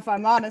savvy now, if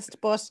I'm honest,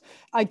 but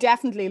I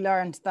definitely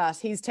learned that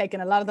he's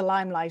taken a lot of the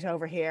limelight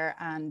over here.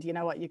 And you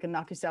know what? You can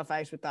knock yourself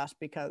out with that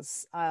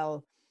because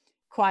I'll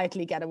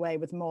quietly get away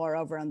with more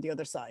over on the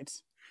other side.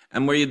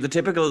 And were you the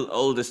typical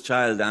oldest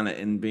child, Anna,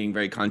 in being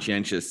very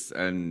conscientious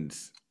and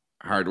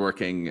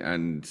hardworking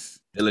and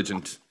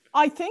diligent?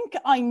 I think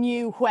I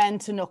knew when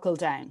to knuckle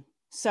down.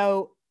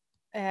 So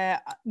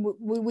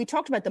we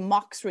talked about the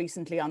mocks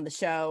recently on the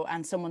show,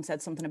 and someone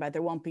said something about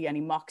there won't be any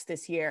mocks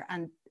this year.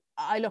 And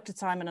I looked at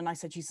Simon and I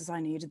said, Jesus,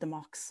 I needed the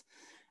mocks.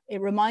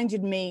 It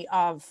reminded me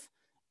of,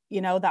 you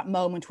know, that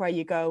moment where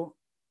you go,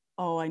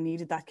 oh, I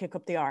needed that kick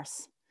up the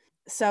arse.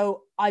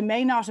 So I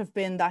may not have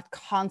been that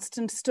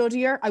constant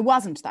studier. I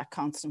wasn't that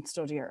constant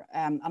studier.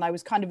 And I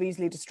was kind of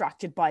easily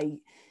distracted by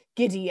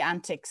giddy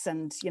antics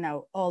and, you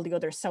know, all the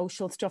other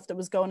social stuff that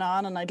was going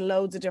on. And I'd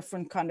loads of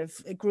different kind of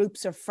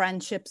groups of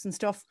friendships and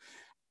stuff.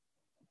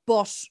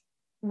 But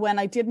when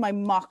I did my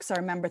mocks, I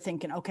remember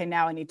thinking, okay,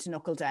 now I need to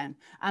knuckle down.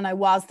 And I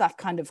was that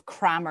kind of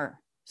crammer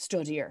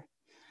studier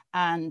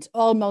and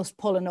almost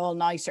pulling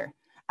all-nighter.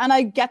 And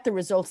I get the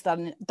results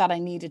that I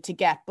needed to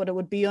get, but it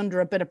would be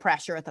under a bit of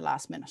pressure at the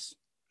last minute.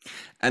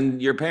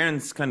 And your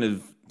parents kind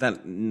of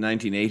that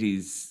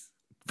 1980s,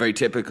 very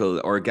typical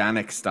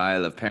organic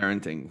style of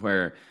parenting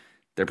where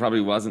there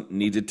probably wasn't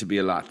needed to be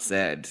a lot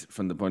said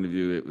from the point of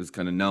view it was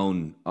kind of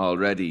known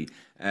already.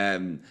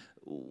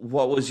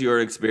 What was your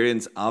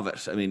experience of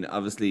it? I mean,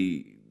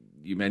 obviously,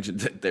 you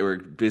mentioned that they were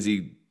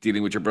busy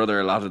dealing with your brother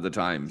a lot of the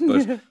time,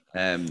 but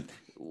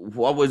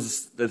what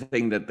was the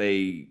thing that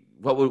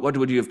what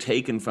would you have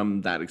taken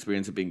from that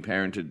experience of being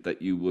parented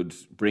that you would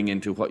bring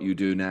into what you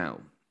do now?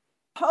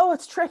 Oh,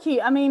 it's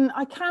tricky. I mean,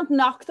 I can't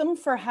knock them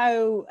for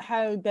how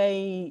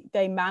they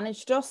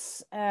managed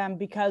us,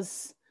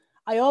 because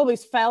I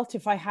always felt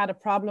if I had a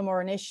problem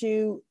or an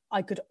issue,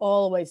 I could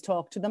always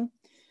talk to them.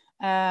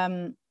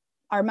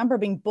 I remember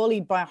being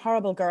bullied by a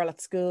horrible girl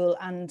at school,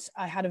 and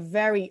I had a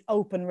very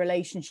open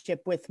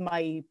relationship with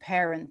my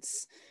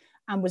parents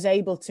and was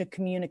able to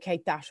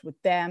communicate that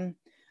with them.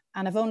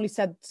 And I've only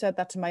said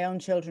that to my own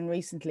children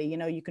recently. You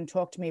know, you can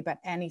talk to me about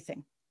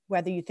anything,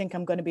 whether you think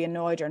I'm going to be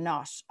annoyed or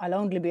not. I'll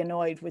only be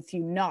annoyed with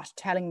you not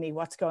telling me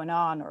what's going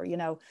on, or, you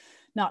know,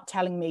 not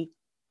telling me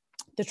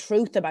the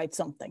truth about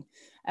something.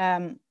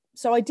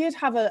 So I did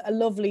have a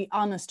lovely,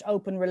 honest,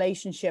 open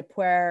relationship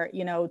where,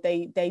 you know,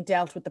 they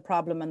dealt with the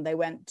problem and they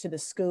went to the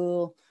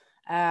school.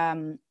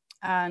 And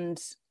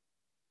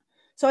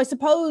so I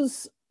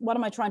suppose, what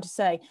am I trying to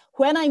say?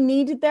 When I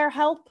needed their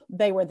help,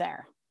 they were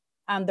there.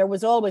 And there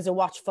was always a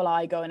watchful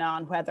eye going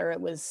on, whether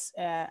it was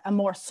a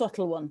more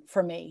subtle one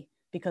for me,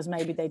 because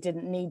maybe they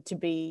didn't need to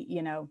be,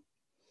 you know,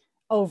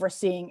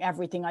 overseeing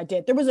everything I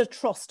did. There was a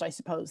trust, I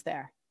suppose,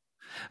 there.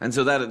 And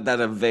so that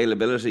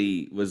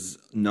availability was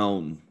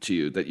known to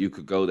you, that you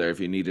could go there if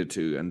you needed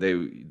to, and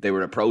they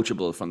were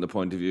approachable from the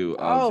point of view of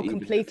Oh, even if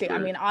completely. I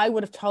you're. mean, I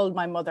would have told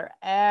my mother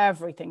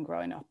everything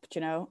growing up,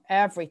 you know,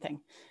 everything.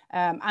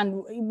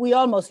 And we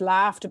almost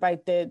laughed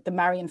about the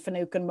Marion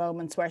Finucane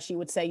moments where she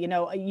would say, you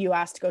know, you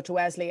asked to go to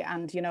Wesley,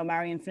 and, you know,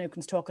 Marion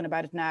Finucane's talking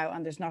about it now,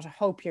 and there's not a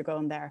hope you're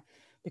going there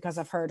because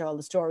I've heard all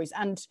the stories.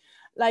 And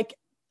like,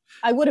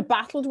 I would have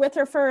battled with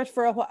her for it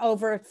for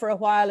a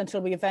while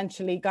until we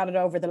eventually got it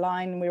over the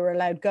line and we were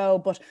allowed go.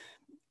 But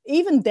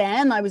even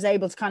then I was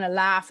able to kind of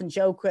laugh and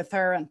joke with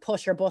her and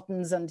push her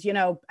buttons and, you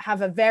know,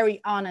 have a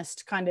very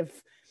honest kind of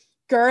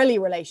girly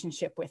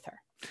relationship with her.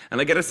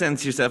 And I get a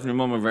sense yourself and your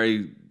mum are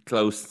very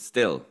close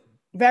still.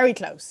 Very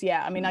close.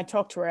 Yeah. I mean, I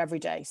talk to her every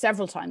day,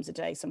 several times a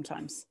day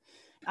sometimes.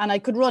 And I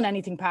could run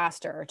anything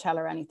past her or tell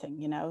her anything,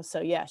 you know?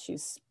 So yeah,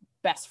 she's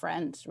best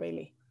friend,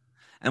 really.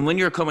 And when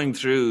you're coming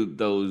through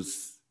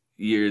those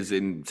years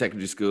in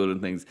secondary school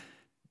and things,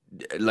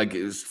 like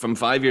from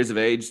 5 years of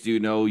age, do you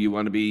know you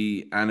want to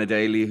be Anna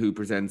Daly, who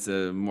presents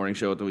a morning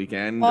show at the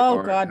weekend, Oh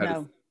or God, how does?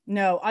 no.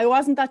 No, I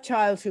wasn't that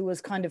child who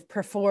was kind of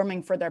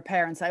performing for their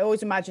parents. I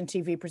always imagine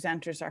TV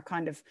presenters are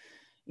kind of,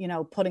 you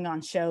know, putting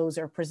on shows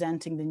or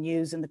presenting the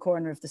news in the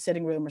corner of the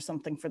sitting room or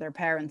something for their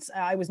parents.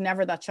 I was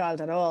never that child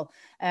at all.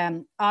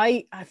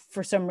 I,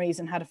 for some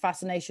reason, had a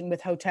fascination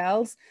with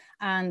hotels,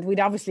 and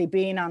we'd obviously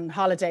been on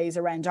holidays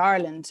around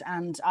Ireland,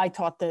 and I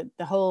thought that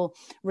the whole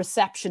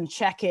reception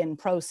check-in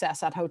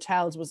process at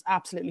hotels was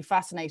absolutely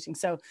fascinating.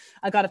 So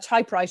I got a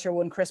typewriter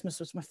one Christmas,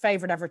 was my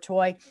favorite ever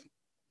toy.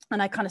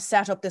 And I kind of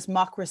set up this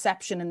mock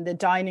reception in the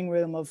dining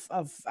room of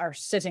our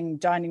sitting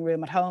dining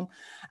room at home.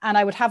 And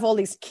I would have all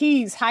these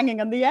keys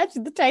hanging on the edge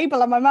of the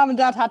table. And my mom and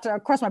dad had to,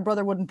 of course, my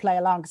brother wouldn't play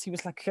along because he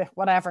was like,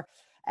 whatever,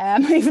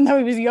 even though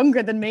he was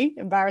younger than me,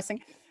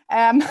 embarrassing.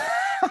 But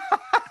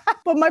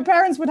my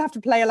parents would have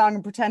to play along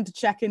and pretend to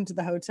check into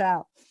the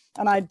hotel.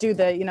 And I'd do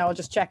the, you know, I'll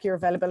just check your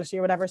availability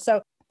or whatever.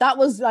 So that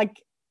was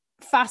like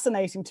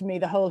fascinating to me,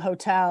 the whole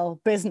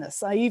hotel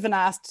business. I even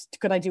asked,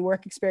 could I do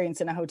work experience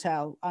in a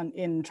hotel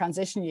in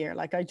transition year?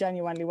 Like, I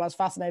genuinely was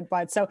fascinated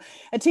by it. So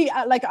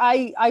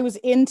I was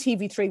in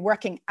TV3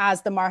 working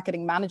as the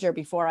marketing manager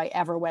before I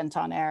ever went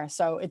on air.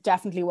 So it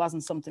definitely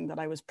wasn't something that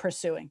I was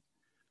pursuing.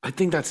 I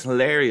think that's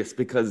hilarious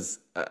because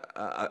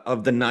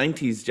of the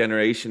 90s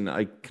generation,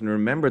 I can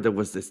remember there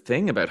was this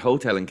thing about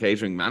hotel and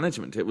catering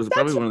management. It was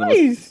probably That's one of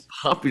the most right.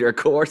 popular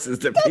courses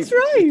that That's people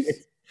right. did.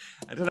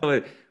 I don't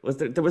know. Was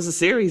there was a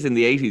series in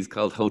the 80s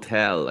called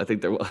Hotel. I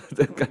think there was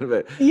kind of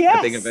a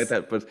thing about Yes.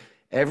 that. But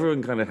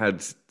everyone kind of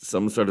had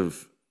some sort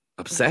of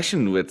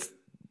obsession with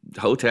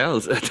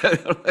hotels. It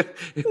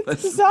It's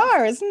was,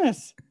 bizarre, isn't it?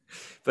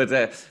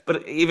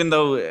 but even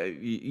though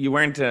you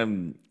weren't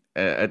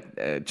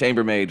a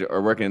chambermaid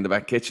or working in the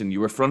back kitchen, you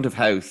were front of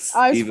house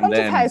I was even front of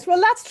then. house. Well,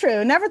 that's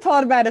true. Never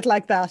thought about it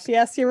like that.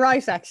 Yes, you're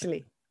right,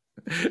 actually.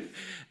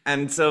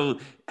 And so,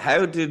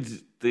 how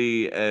did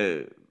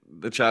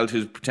the child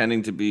who's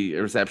pretending to be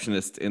a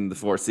receptionist in the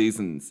Four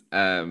Seasons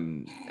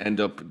end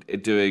up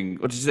doing?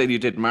 What did you say you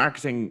did?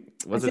 Marketing?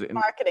 I Was did it in?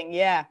 marketing,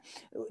 yeah.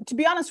 To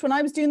be honest, when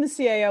I was doing the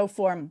CAO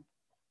form,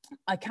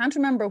 I can't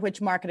remember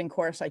which marketing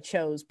course I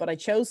chose, but I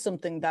chose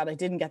something that I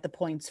didn't get the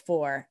points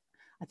for.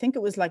 I think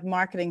it was like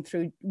marketing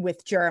through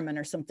with German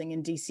or something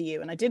in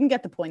DCU, and I didn't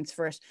get the points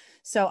for it.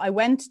 So I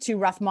went to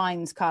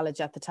Rathmines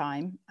College at the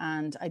time,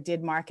 and I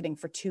did marketing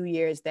for 2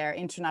 years there,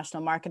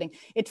 international marketing.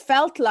 It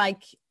felt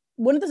like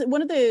one of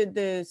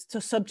the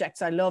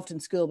subjects I loved in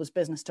school was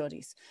business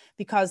studies,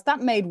 because that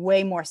made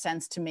way more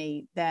sense to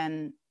me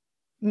than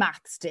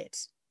maths did.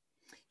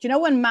 Do you know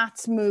when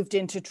maths moved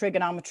into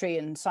trigonometry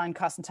and sine,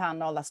 cos, and tan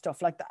and all that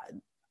stuff like that?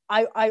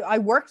 I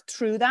worked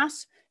through that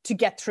to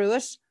get through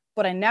it,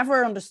 but I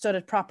never understood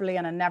it properly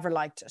and I never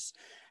liked it.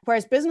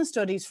 Whereas business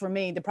studies for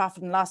me, the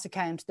profit and loss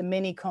account, the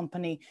mini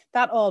company,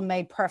 that all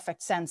made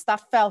perfect sense.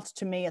 That felt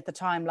to me at the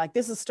time like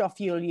this is stuff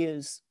you'll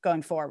use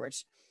going forward.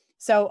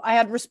 So I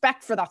had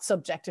respect for that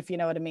subject, if you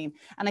know what I mean.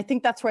 And I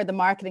think that's where the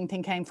marketing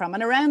thing came from.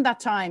 And around that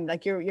time,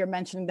 like you're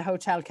mentioning the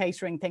hotel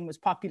catering thing was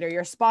popular,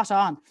 you're spot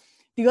on.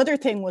 The other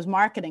thing was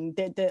marketing.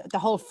 The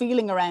whole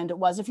feeling around it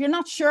was if you're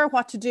not sure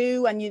what to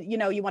do and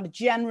you want a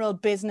general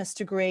business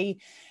degree,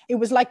 it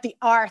was like the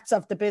arts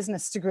of the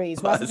business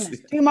degrees, wasn't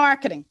it? Do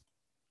marketing.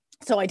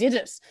 So I did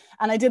it.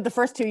 And I did the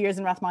first 2 years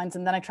in Rathmines,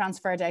 and then I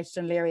transferred out to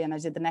Dún Laoghaire and I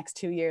did the next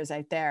 2 years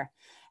out there.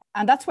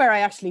 And that's where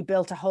I actually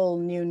built a whole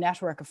new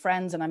network of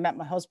friends, and I met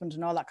my husband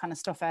and all that kind of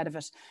stuff out of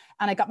it.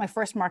 And I got my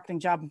first marketing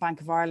job in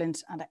Bank of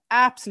Ireland, and I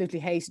absolutely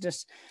hated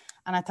it.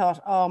 And I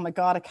thought, oh my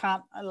God, I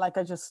can't, like,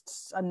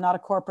 I'm not a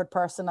corporate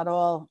person at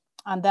all.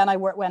 And then I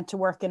went to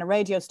work in a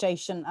radio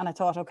station, and I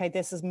thought, okay,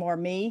 this is more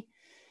me,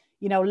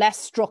 less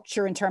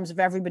structure in terms of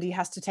everybody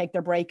has to take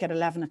their break at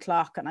 11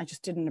 o'clock. And I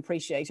just didn't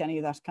appreciate any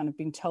of that, kind of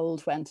being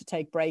told when to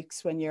take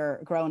breaks when you're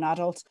a grown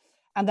adult.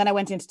 And then I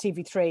went into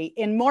TV3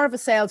 in more of a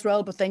sales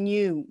role, but they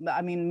knew,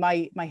 I mean,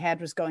 my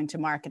head was going to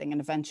marketing, and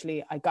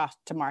eventually I got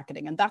to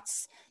marketing. And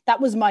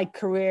that was my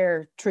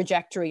career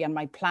trajectory and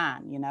my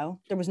plan,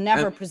 there was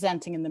never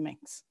presenting in the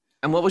mix.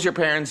 And what was your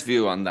parents'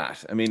 view on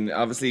that? I mean,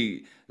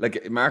 obviously,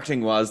 like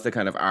marketing was the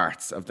kind of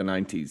arts of the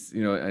 90s,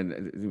 you know,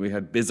 and we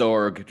had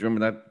BizOrg. Do you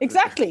remember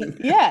Exactly.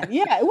 Yeah,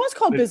 yeah. It was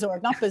called that?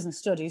 BizOrg, not business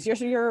studies.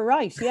 You're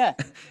right. Yeah.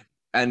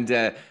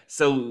 And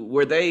so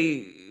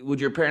would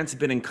your parents have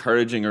been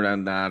encouraging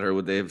around that, or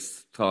would they have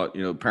thought,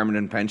 you know,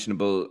 permanent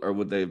pensionable, or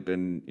would they have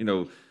been, you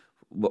know,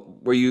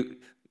 were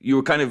you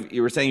were kind of,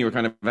 you were saying you were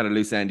kind of at a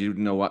loose end, you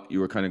didn't know what you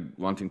were kind of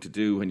wanting to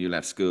do when you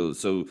left school.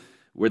 So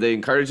were they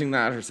encouraging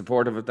that or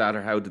supportive of that,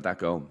 or how did that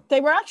go? They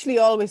were actually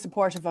always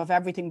supportive of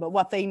everything, but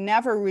what they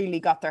never really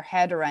got their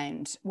head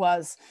around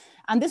was,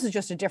 and this is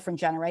just a different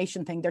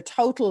generation thing, they're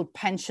total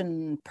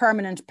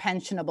permanent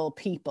pensionable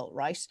people,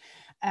 right?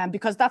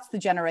 Because that's the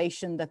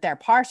generation that they're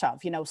part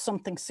of, you know,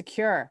 something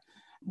secure.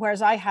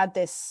 Whereas I had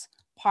this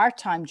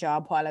part-time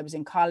job while I was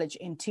in college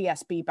in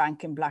TSB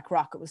Bank in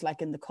Blackrock. It was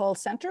like in the call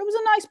center. It was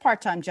a nice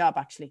part-time job,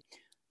 actually.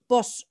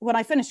 But when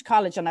I finished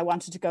college and I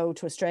wanted to go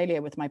to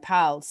Australia with my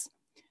pals,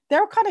 they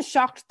were kind of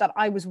shocked that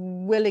I was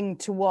willing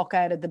to walk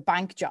out of the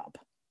bank job.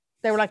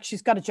 They were like,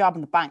 she's got a job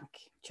in the bank,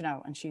 you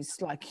know, and she's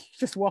like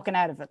just walking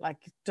out of it, like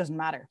it doesn't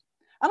matter.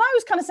 And I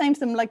was kind of saying to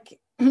them, like,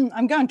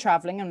 I'm going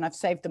traveling and I've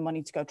saved the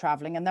money to go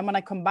traveling. And then when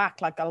I come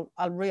back, like I'll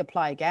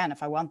reapply again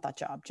if I want that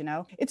job, you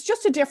know. It's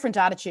just a different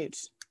attitude.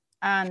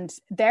 And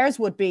theirs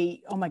would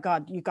be, oh my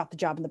God, you got the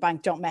job in the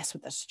bank, don't mess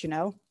with it, you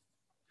know.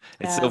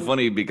 It's so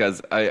funny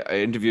because I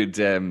interviewed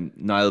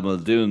Niall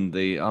Muldoon,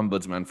 the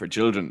ombudsman for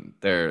children,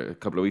 there a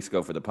couple of weeks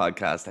ago for the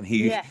podcast, and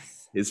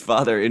Yes. his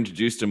father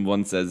introduced him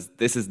once as,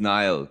 "This is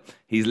Niall.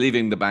 He's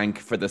leaving the bank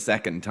for the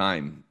second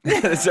time."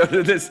 So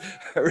this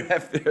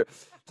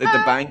like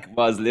the bank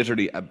was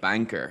literally a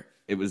banker.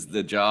 It was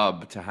the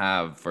job to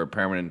have for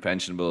permanent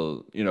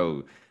pensionable, you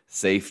know,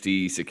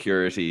 safety,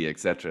 security,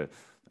 etc.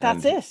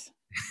 That's And it.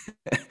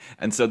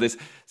 and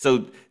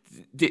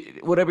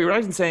would I be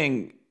right in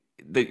saying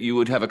that you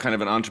would have a kind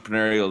of an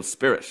entrepreneurial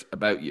spirit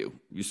about you?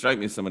 You strike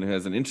me as someone who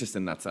has an interest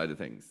in that side of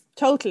things.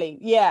 Totally,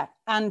 yeah.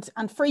 And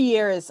for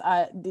years,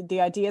 the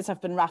ideas have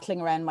been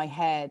rattling around my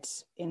head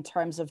in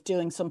terms of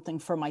doing something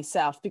for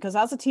myself. Because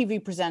as a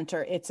TV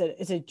presenter, it's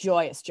a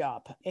joyous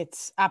job.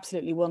 It's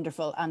absolutely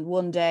wonderful, and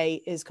one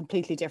day is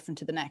completely different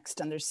to the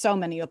next. And there's so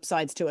many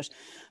upsides to it.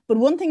 But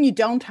one thing you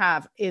don't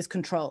have is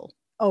control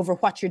over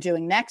what you're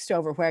doing next,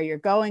 over where you're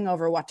going,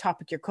 over what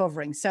topic you're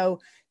covering. So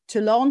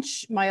to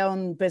launch my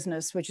own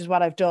business, which is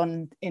what I've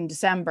done in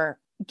December,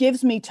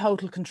 gives me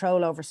total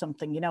control over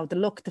something, you know, the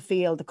look, the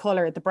feel, the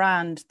color, the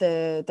brand,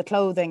 the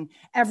clothing,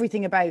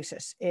 everything about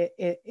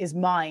it is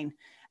mine.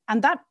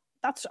 And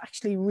that's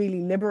actually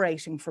really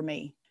liberating for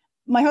me.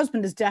 My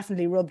husband has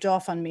definitely rubbed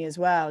off on me as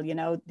well. You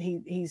know,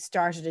 he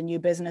started a new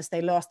business.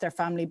 They lost their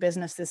family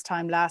business this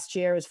time last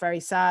year. It was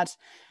very sad.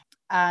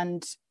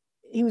 And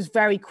he was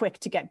very quick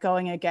to get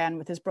going again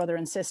with his brother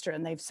and sister,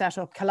 and they've set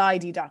up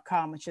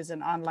Kaleidi.com, which is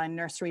an online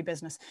nursery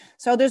business.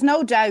 So there's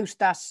no doubt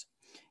that,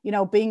 you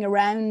know, being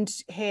around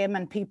him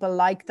and people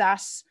like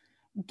that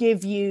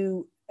give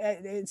you,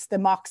 it's the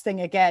Mox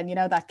thing again, you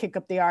know, that kick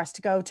up the arse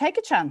to go, take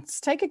a chance,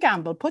 take a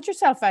gamble, put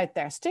yourself out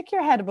there, stick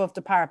your head above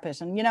the parapet.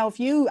 And, you know, if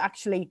you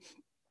actually,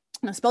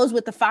 I suppose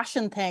with the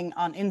fashion thing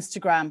on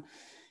Instagram,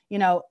 you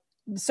know,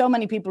 so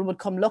many people would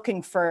come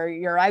looking for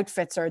your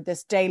outfits or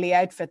this daily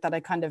outfit that I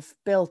kind of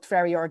built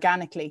very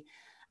organically.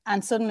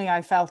 And suddenly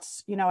I felt,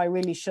 you know, I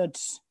really should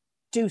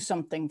do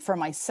something for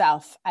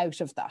myself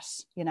out of that,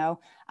 you know,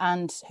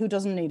 and who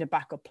doesn't need a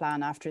backup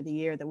plan after the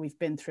year that we've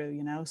been through,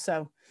 you know?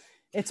 So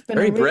it's been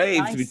Very really brave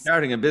nice. to be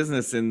starting a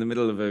business in the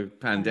middle of a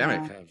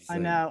pandemic. I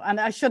know. And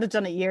I should have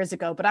done it years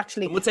ago, but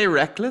actually I would say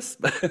reckless.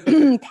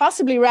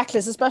 possibly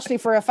reckless, especially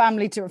for a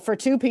family for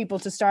two people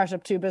to start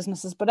up two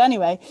businesses. But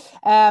anyway,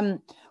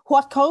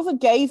 what COVID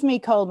gave me,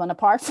 Coleman,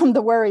 apart from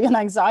the worry and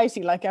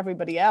anxiety like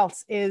everybody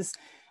else, is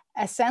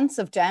a sense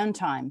of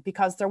downtime,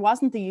 because there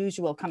wasn't the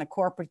usual kind of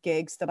corporate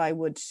gigs that I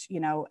would, you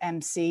know,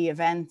 MC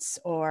events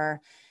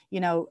or, you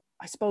know,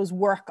 I suppose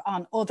work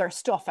on other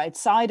stuff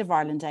outside of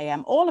Ireland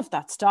AM. All of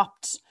that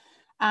stopped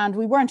and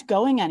we weren't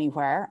going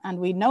anywhere and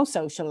we had no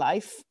social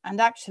life.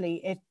 And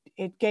actually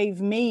it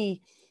gave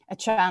me a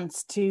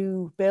chance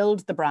to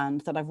build the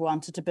brand that I've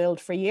wanted to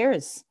build for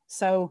years.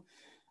 So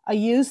I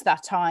used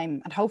that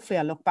time, and hopefully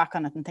I look back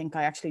on it and think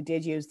I actually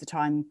did use the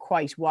time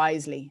quite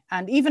wisely.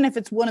 And even if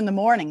it's 1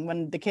 a.m.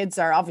 when the kids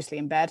are obviously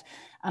in bed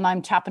and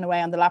I'm tapping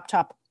away on the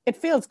laptop, it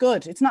feels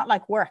good. It's not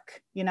like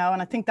work, you know, and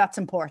I think that's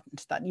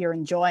important, that you're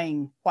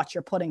enjoying what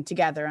you're putting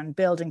together and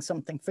building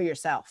something for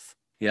yourself.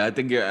 Yeah, I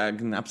think I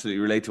can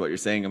absolutely relate to what you're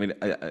saying. I mean,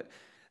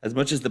 as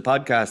much as the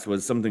podcast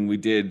was something we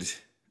did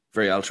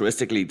very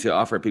altruistically to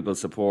offer people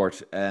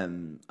support,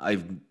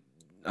 I've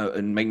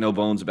and make no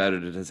bones about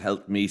it, it has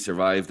helped me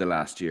survive the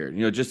last year.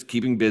 You know, just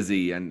keeping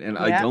busy, and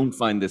Yeah. I don't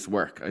find this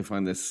work. I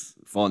find this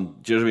fun.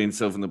 Do you know what I mean?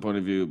 So from the point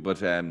of view,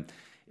 but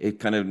it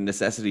kind of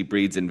necessity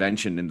breeds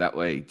invention in that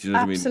way. Do you know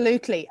what I mean?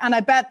 Absolutely. And I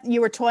bet you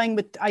were toying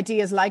with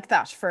ideas like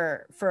that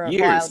for a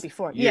while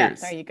before.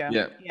 Years. Yeah, there you go.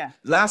 Yeah.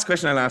 Last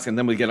question I'll ask, and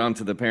then we'll get on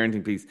to the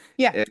parenting piece.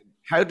 Yeah.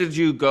 How did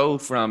you go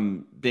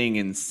from being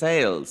in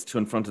sales to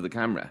in front of the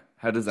camera?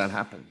 How does that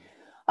happen?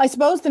 I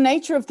suppose the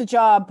nature of the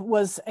job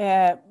was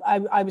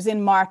I was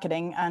in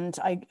marketing, and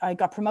I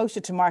got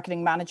promoted to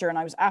marketing manager, and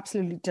I was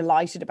absolutely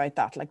delighted about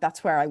that. Like,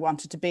 that's where I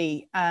wanted to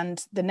be.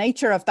 And the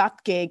nature of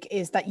that gig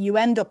is that you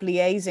end up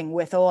liaising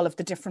with all of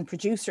the different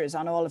producers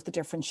on all of the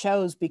different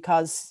shows,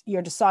 because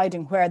you're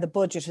deciding where the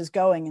budget is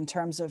going in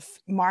terms of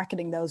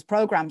marketing those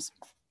programs.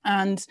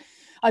 And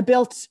I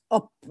built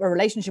up a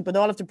relationship with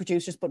all of the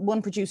producers, but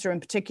one producer in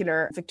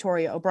particular,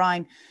 Victoria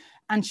O'Brien.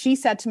 And she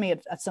said to me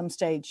at some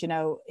stage,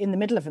 in the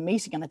middle of a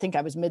meeting, and I think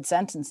I was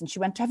mid-sentence, and she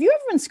went, "Have you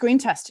ever been screen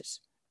tested?"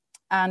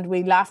 And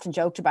we laughed and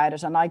joked about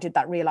it. And I did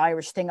that real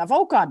Irish thing of,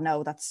 "Oh God,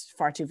 no, that's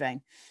far too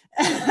vain."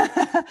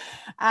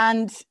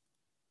 And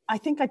I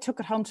think I took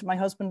it home to my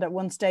husband at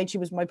one stage. He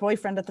was my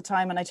boyfriend at the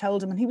time. And I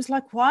told him, and he was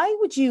like, "Why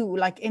would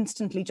you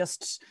instantly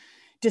just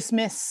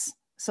dismiss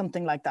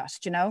something like that,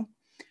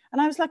 And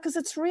I was like, because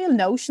it's real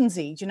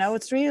notionsy,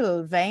 it's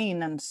real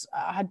vain, and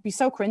I'd be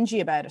so cringy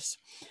about it.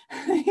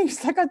 He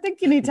was like, "I think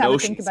you need to have a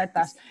think about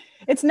that."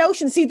 It's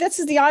notion. See, this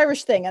is the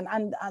Irish thing.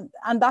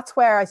 And that's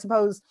where I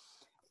suppose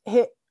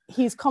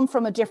he's come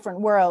from a different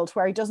world,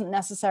 where he doesn't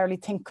necessarily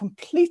think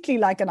completely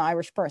like an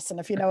Irish person,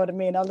 if you know what I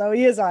mean, although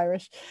he is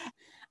Irish.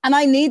 And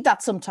I need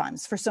that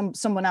sometimes for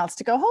someone else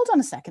to go, "Hold on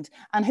a second."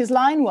 And his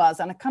line was,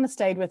 and it kind of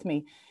stayed with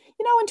me,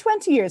 in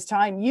 20 years'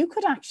 time, you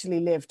could actually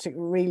live to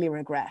really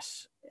regret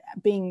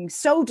being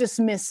so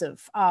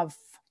dismissive of,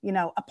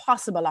 a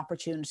possible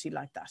opportunity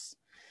like that.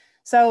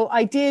 So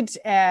I did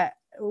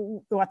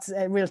what's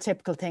a real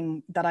typical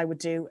thing that I would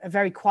do. I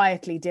very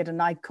quietly did a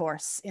night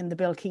course in the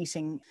Bill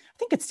Keating, I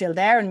think it's still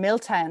there, in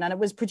Milltown, and it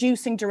was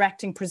producing,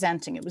 directing,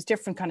 presenting. It was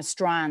different kind of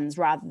strands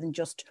rather than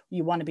just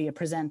you want to be a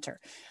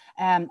presenter.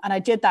 And I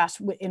did that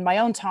in my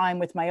own time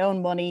with my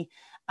own money.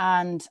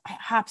 And I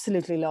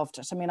absolutely loved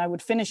it. I mean, I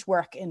would finish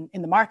work in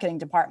the marketing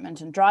department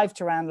and drive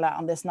to Ranelagh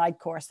on this night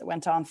course that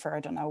went on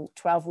for,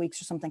 12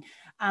 weeks or something.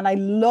 And I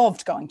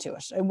loved going to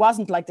it. It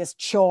wasn't like this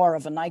chore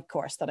of a night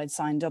course that I'd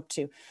signed up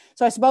to.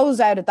 So I suppose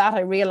out of that,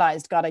 I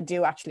realized, God, I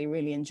do actually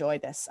really enjoy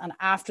this. And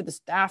after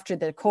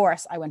the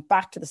course, I went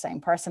back to the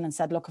same person and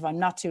said, "Look, if I'm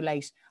not too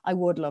late, I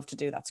would love to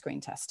do that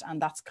screen test."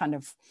 And that's kind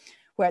of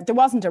where there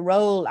wasn't a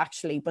role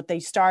actually, but they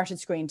started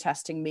screen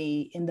testing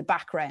me in the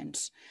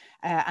background.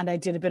 And I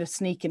did a bit of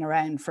sneaking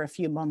around for a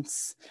few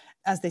months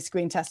as they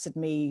screen tested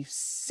me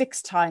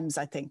 6 times,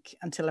 I think,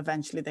 until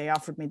eventually they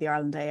offered me the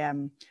Ireland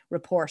AM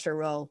reporter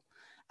role.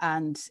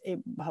 And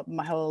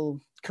my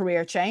whole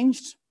career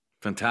changed.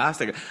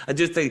 Fantastic. I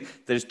just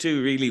think there's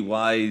 2 really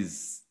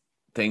wise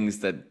things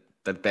that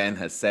Ben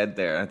has said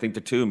there. I think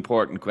they're 2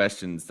 important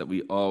questions that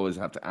we always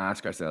have to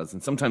ask ourselves.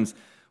 And sometimes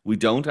we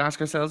don't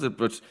ask ourselves it,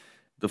 but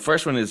the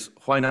first one is,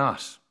 why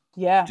not?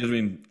 Yeah. Do you know what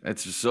I mean?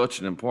 It's such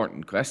an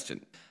important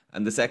question.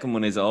 And the second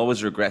one is,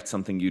 always regret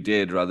something you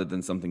did rather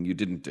than something you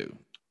didn't do.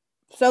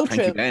 So Thank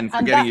true. you, Ben,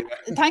 for getting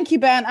Thank you,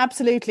 Ben,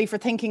 absolutely, for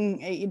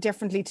thinking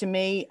differently to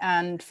me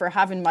and for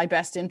having my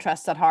best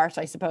interests at heart,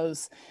 I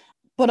suppose.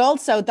 But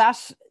also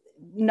that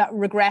not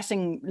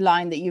regretting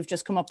line that you've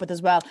just come up with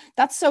as well.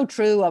 That's so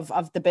true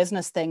of the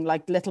business thing,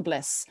 like Little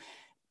Bliss.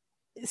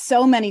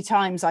 So many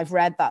times I've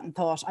read that and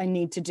thought, I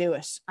need to do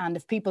it. And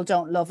if people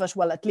don't love it,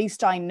 well, at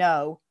least I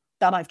know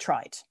that I've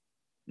tried.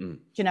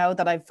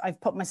 That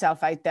I've put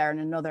myself out there in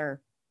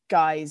another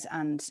guise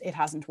and it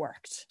hasn't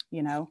worked.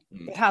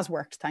 It has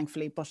worked,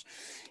 thankfully, but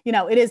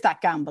it is that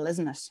gamble,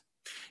 isn't it?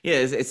 Yeah,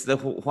 it's the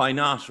why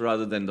not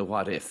rather than the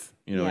what if,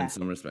 in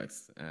some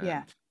respects.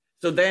 Yeah.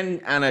 So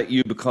then, Anna,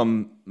 you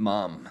become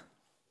mom.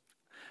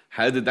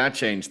 How did that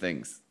change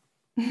things?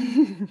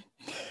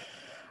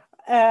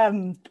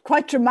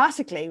 Quite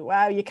dramatically.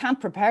 Wow, you can't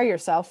prepare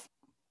yourself.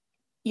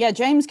 Yeah,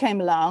 James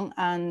came along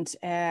and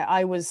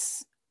I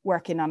was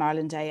working on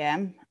Ireland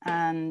AM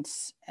and,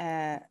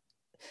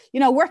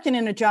 working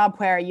in a job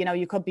where,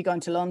 you could be going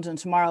to London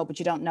tomorrow, but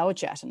you don't know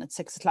it yet. And it's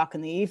 6:00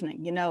 in the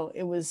evening,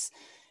 it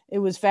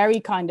was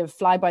very kind of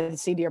fly by the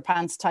seat of your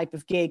pants type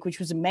of gig, which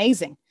was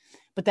amazing.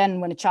 But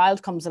then when a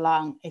child comes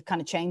along, it kind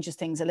of changes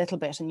things a little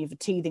bit and you have a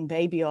teething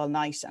baby all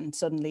night and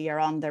suddenly you're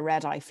on the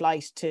red-eye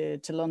flight to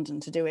London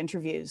to do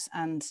interviews.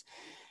 And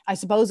I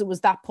suppose it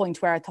was that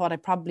point where I thought I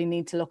probably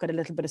need to look at a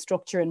little bit of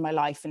structure in my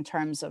life in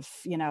terms of,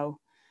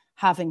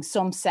 having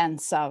some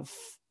sense of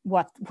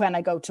when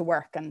I go to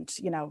work and,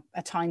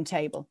 a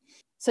timetable.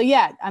 So,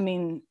 yeah, I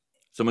mean.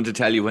 Someone to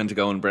tell you when to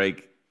go and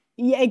break.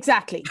 Yeah,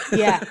 exactly.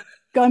 Yeah.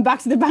 Going back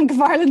to the Bank of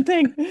Ireland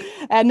thing.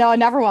 No, I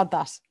never want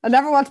that. I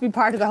never want to be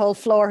part of the whole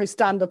floor who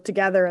stand up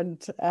together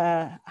and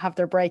have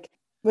their break,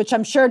 which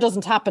I'm sure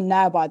doesn't happen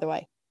now, by the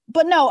way.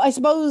 But no, I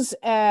suppose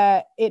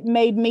it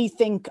made me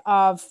think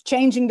of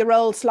changing the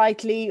role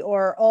slightly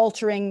or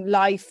altering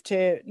life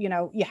to,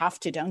 you have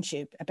to, don't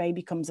you? A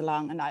baby comes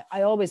along. And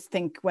I always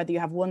think whether you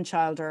have 1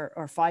 child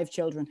or 5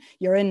 children,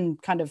 you're in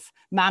kind of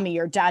mammy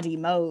or daddy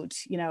mode.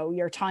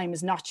 Your time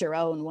is not your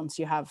own once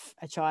you have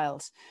a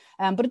child.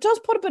 But it does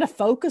put a bit of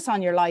focus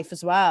on your life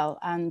as well.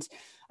 And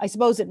I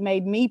suppose it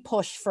made me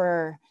push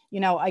for,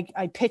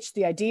 I pitched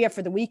the idea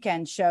for the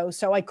weekend show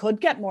so I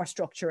could get more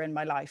structure in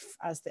my life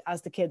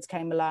as the kids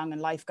came along and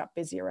life got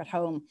busier at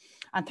home.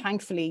 And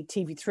thankfully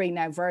TV3,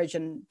 now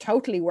Virgin,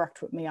 totally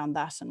worked with me on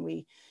that. And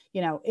we,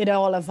 it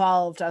all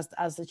evolved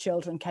as the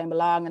children came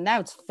along. And now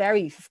it's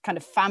very kind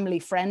of family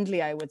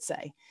friendly, I would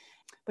say.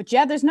 But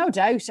yeah, there's no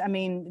doubt. I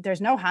mean,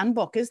 there's no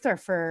handbook, is there,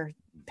 for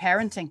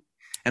parenting?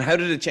 And how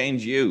did it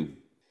change you?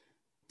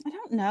 I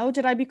don't know.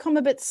 Did I become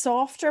a bit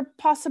softer?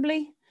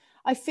 Possibly.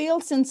 I feel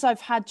since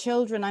I've had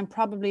children, I'm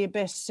probably a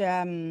bit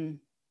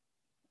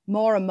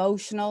more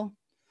emotional,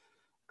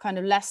 kind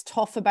of less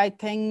tough about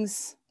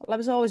things. Well, I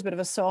was always a bit of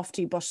a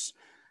softie, but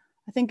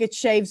I think it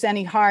shaves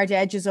any hard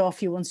edges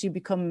off you once you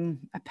become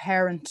a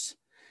parent.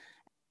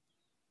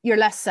 You're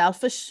less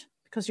selfish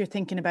because you're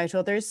thinking about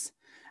others.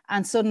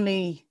 And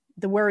suddenly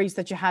the worries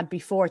that you had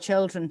before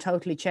children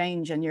totally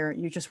change, and you're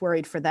just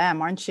worried for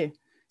them, aren't you?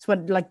 It's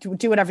what, like,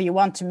 do whatever you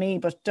want to me,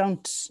 but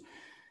don't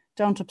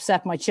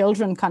upset my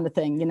children, kind of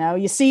thing.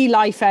 You see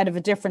life out of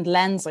a different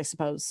lens, I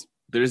suppose.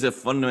 There is a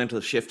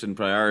fundamental shift in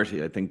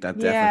priority. I think that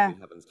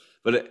definitely happens.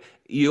 But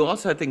you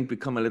also, I think,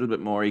 become a little bit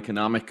more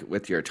economic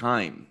with your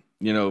time,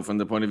 from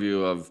the point of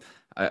view of,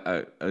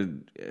 I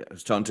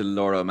was talking to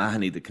Laura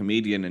O'Mahony, the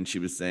comedian, and she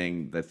was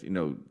saying that,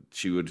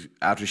 she would,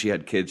 after she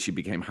had kids, she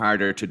became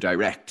harder to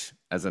direct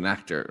as an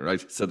actor,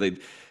 right? So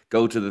they'd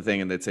go to the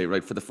thing and they'd say,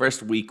 right, for the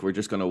first week, we're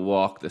just going to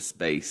walk the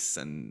space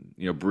and,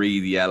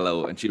 breathe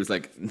yellow. And she was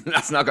like,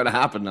 that's not going to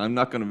happen. I'm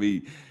not going to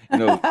be,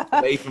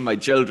 away from my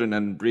children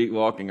and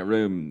walking a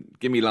room.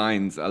 Give me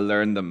lines, I'll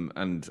learn them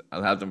and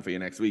I'll have them for you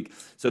next week.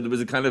 So there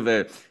was a kind of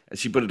as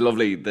she put it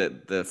lovely,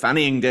 the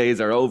fannying days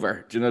are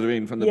over. Do you know what I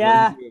mean? From the point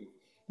of view.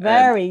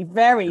 Very,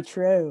 very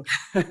true.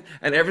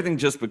 And everything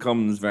just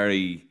becomes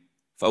very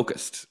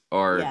focused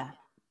or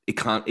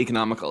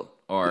economical.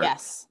 Or,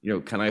 yes.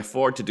 Can I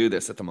afford to do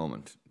this at the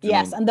moment?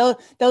 Yes, and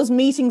those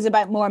meetings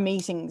about more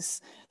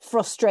meetings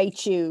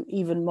frustrate you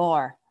even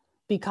more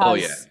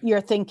because you're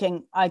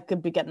thinking, I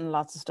could be getting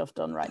lots of stuff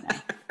done right now.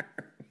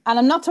 And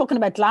I'm not talking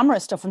about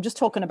glamorous stuff. I'm just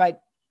talking about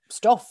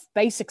stuff,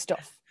 basic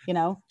stuff,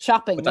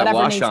 shopping,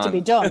 whatever needs to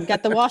be done.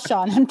 Get the wash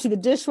on, empty the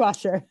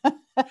dishwasher.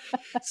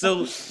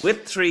 So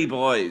with 3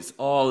 boys,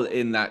 all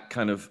in that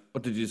kind of,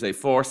 what did you say,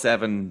 4,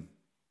 7?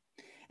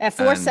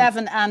 4,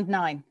 7 and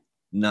 9.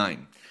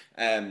 9.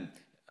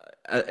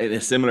 In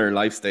a similar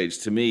life stage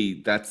to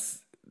me,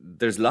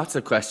 there's lots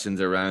of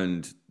questions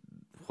around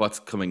what's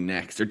coming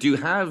next. Or do you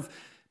have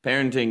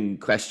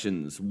parenting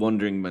questions,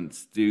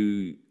 wonderments?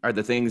 Are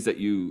there things that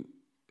you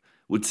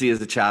would see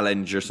as a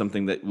challenge or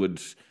something that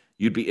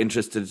you'd be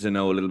interested to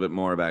know a little bit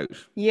more about?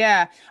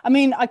 Yeah. I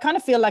mean, I kind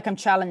of feel like I'm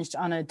challenged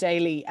on a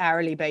daily,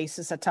 hourly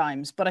basis at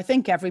times, but I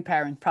think every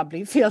parent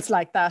probably feels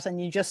like that. And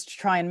you just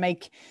try and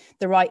make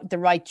the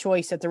right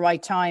choice at the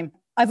right time.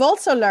 I've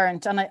also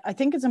learned, and I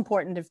think it's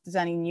important if there's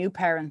any new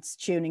parents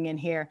tuning in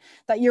here,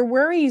 that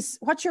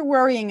what you're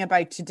worrying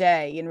about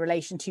today in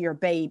relation to your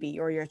baby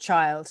or your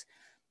child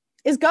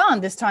is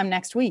gone this time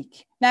next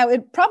week. Now,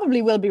 it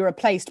probably will be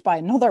replaced by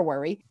another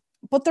worry,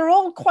 but they're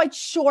all quite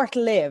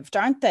short-lived,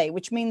 aren't they?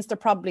 Which means they're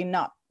probably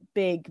not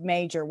big,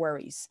 major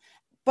worries.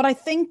 But I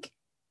think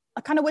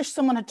I kind of wish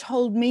someone had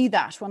told me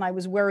that when I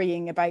was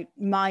worrying about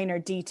minor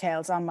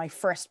details on my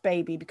first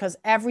baby, because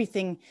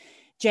everything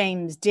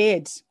James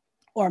did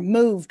or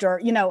moved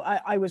or,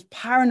 I was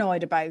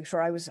paranoid about,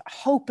 or I was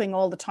hoping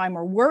all the time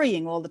or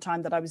worrying all the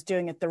time that I was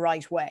doing it the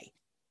right way.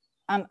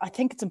 And I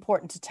think it's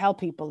important to tell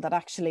people that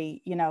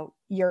actually,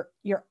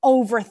 you're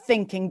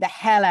overthinking the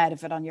hell out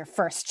of it on your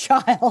first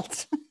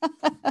child.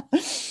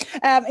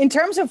 In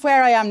terms of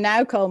where I am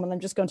now, Coleman, I'm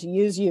just going to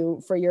use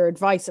you for your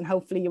advice and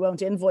hopefully you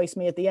won't invoice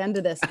me at the end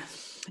of this.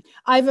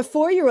 I have a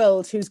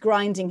 4-year-old who's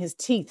grinding his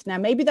teeth. Now,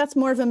 maybe that's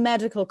more of a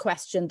medical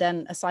question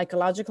than a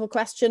psychological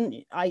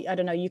question. I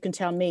don't know, you can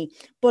tell me,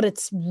 but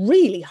it's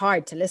really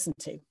hard to listen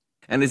to.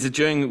 And is it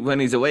during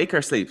when he's awake or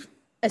asleep?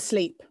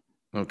 Asleep.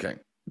 Okay.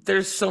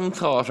 There's some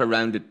thought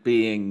around it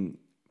being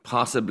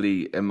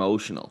possibly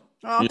emotional.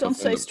 Oh, don't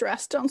say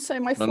stressed. Don't say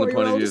my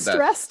 4-year-old is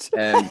stressed.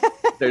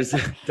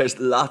 There's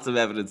lots of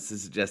evidence to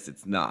suggest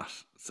it's not.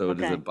 So it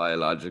is a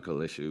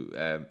biological issue.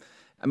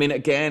 I mean,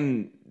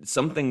 again,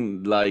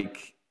 something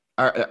like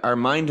our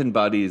mind and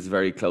body is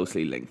very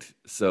closely linked.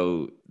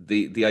 So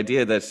the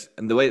idea that,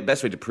 and the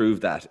best way to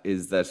prove that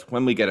is that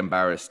when we get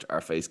embarrassed,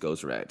 our face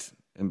goes red.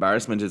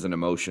 Embarrassment is an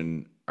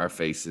emotion. Our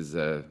face is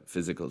a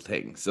physical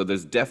thing. So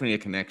there's definitely a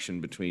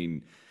connection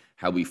between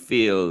how we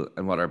feel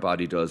and what our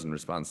body does in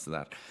response to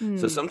that.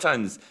 So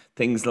sometimes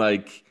things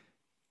like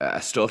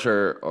a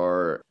stutter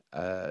or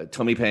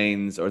tummy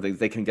pains, or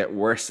they can get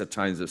worse at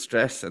times of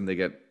stress and they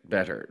get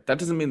better. That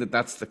doesn't mean that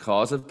that's the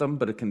cause of them,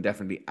 but it can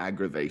definitely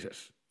aggravate it,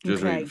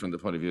 just really from the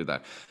point of view of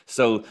that.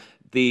 So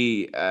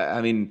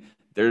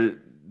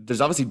there's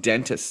obviously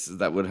dentists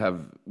that would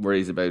have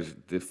worries about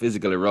the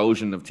physical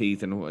erosion of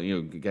teeth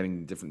and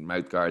getting different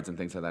mouth guards and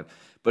things like that.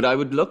 But I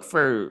would look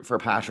for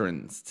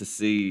patterns to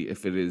see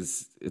if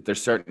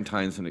there's certain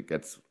times when it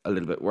gets a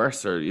little bit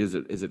worse, or is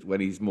it when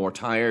he's more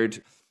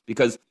tired.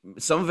 because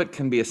some of it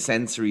can be a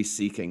sensory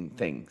seeking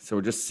thing. So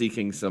we're just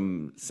seeking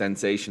some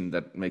sensation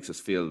that makes us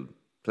feel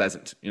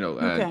pleasant, and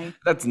Okay.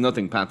 that's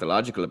nothing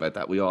pathological about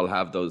that. We all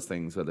have those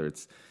things, whether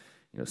it's,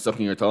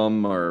 sucking your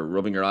thumb or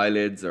rubbing your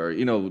eyelids or,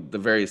 the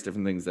various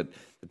different things that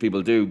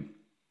people do.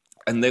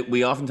 And that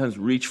we oftentimes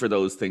reach for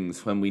those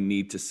things when we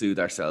need to soothe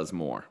ourselves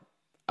more.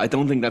 I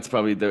don't think that's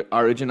probably the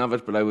origin of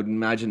it, but I would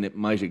imagine it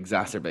might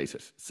exacerbate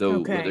it. So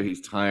whether Okay.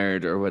 he's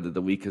tired or whether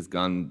the week has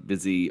gone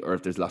busy or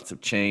if there's lots of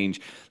change.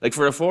 Like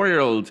for a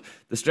 4-year-old,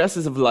 the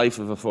stresses of life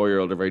of a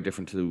 4-year-old are very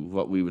different to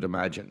what we would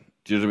imagine.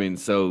 Do you know what I mean?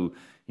 So,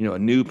 a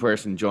new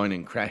person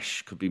joining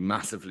creche could be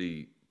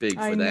massively big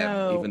for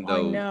them, even I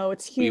though know.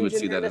 It's we would huge in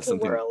see their that as little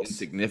something world.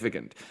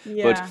 insignificant.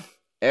 But Yeah.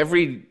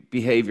 every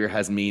behavior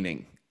has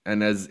meaning.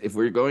 And as if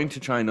we're going to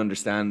try and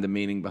understand the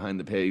meaning behind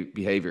the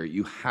behavior,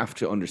 you have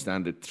to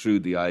understand it through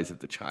the eyes of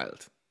the child.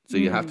 So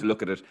you have to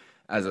look at it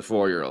as a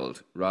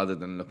 4-year-old rather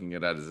than looking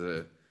at it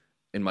as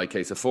in my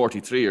case, a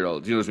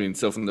 43-year-old. You know what I mean?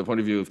 So from the point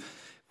of view of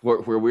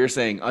where we're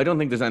saying, I don't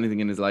think there's anything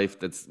in his life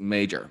that's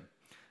major.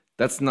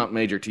 That's not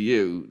major to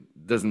you,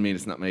 doesn't mean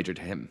it's not major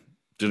to him.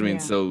 Do you know what I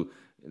mean? Yeah. So,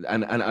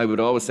 and I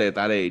would always say at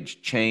that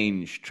age,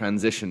 change,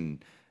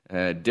 transition,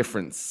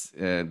 difference,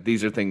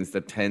 these are things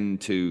that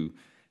tend to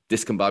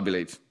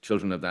discombobulate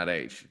children of that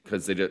age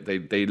because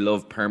they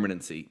love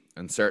permanency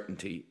and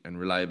certainty and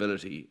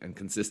reliability and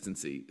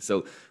consistency.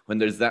 So when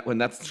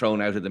that's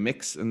thrown out of the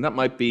mix, and that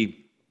might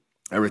be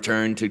a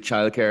return to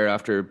childcare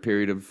after a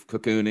period of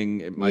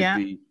cocooning, it might Yeah.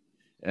 be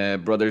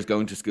brothers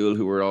going to school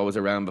who were always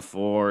around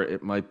before.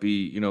 It might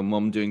be,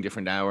 mum doing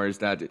different hours.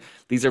 That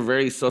these are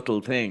very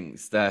subtle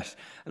things that,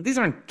 and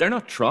they're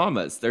not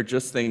traumas. They're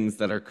just things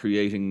that are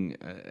creating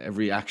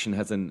every action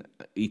has an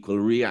equal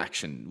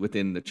reaction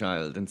within the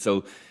child. And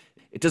so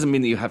it doesn't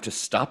mean that you have to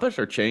stop it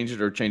or change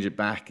it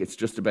back. It's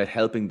just about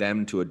helping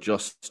them to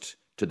adjust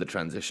to the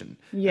transition.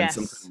 And Yes.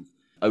 sometimes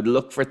I would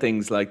look for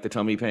things like the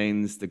tummy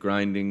pains, the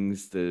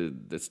grindings, the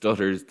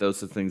stutters, those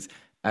sort of things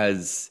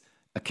as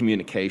a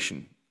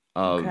communication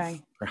of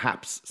Okay.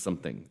 perhaps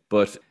something.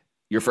 But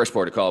your first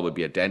port of call would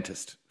be a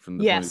dentist from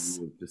the point of Yes.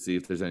 view to see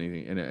if there's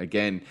anything in it.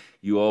 Again,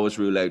 you always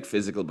rule out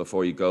physical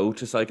before you go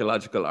to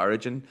psychological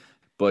origin.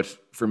 But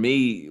for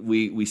me,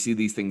 we see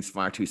these things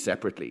far too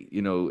separately.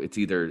 It's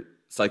either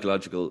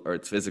psychological or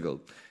it's physical.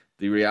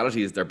 The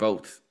reality is they're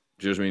both.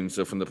 Do you know what I mean?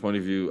 So from the point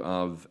of view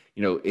of,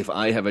 if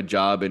I have a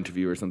job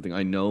interview or something,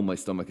 I know my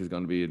stomach is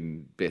going to be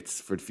in bits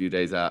for a few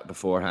days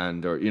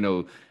beforehand or,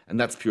 and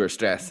that's pure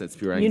stress. It's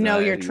pure You know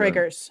your anxiety.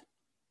 triggers.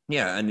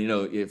 Yeah, and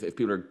if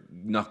people are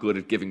not good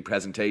at giving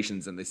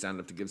presentations and they stand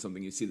up to give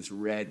something, you see this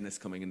redness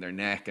coming in their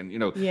neck, and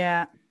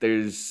Yeah.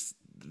 there's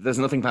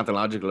nothing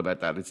pathological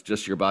about that. It's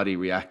just your body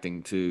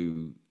reacting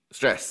to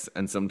stress,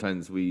 and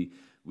sometimes we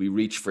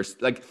reach for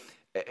like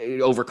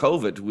over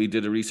COVID. We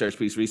did a research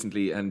piece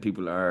recently, and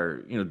people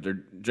are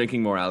they're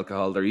drinking more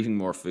alcohol, they're eating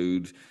more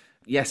food.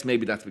 Yes,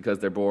 maybe that's because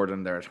they're bored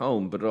and they're at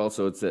home, but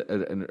also it's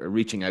a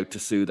reaching out to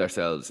soothe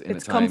ourselves in a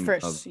It's time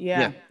comfort. of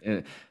Yeah.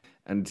 and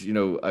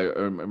I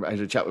remember I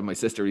had a chat with my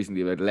sister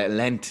recently about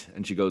Lent,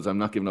 and she goes, "I'm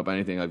not giving up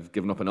anything. I've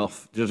given up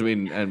enough." Do you know what I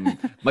mean? And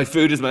my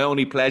food is my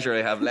only pleasure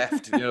I have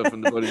left.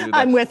 From the point of view of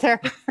I'm that. with her.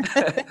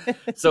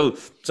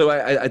 So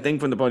I think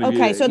from the point of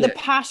Okay, view, so the yeah,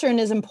 pattern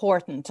is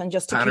important and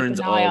just to keep patterns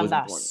an eye on always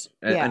that. important.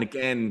 And Yeah.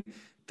 again,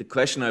 the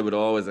question I would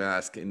always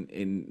ask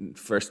in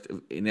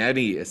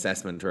any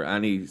assessment or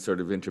any sort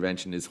of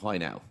intervention is why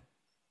now?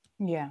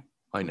 Yeah.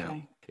 Why now?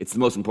 Okay. It's the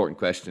most important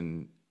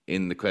question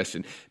in the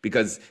question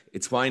because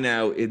it's why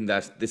now in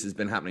that this has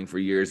been happening for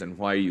years, and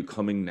why are you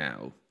coming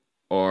now?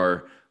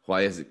 Or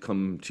why has it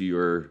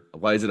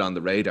why is it on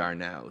the radar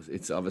now?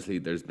 It's obviously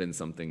there's been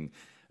something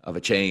of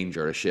a change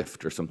or a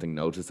shift or something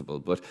noticeable,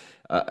 but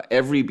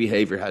every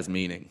behavior has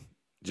meaning.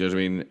 Do you know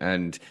what I mean?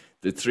 And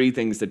the three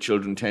things that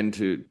children tend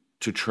to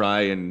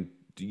try and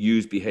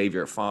use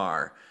behavior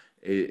for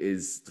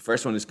is the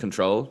first one is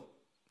control,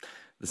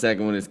 the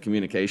second one is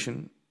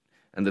communication,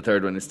 and the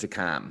third one is to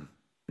calm.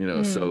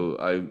 So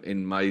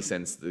in my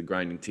sense, the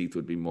grinding teeth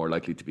would be more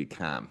likely to be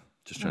calm,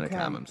 just trying to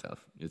calm Okay.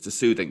 himself. It's a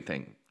soothing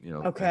thing.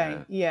 Okay.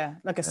 Yeah.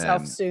 Like a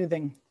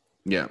self-soothing.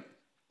 Yeah.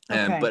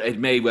 Okay. But it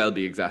may well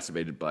be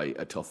exacerbated by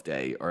a tough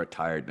day or a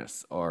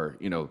tiredness or,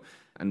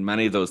 and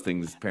many of those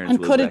things parents And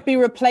will could it be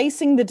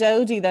replacing the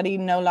Dodie that he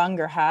no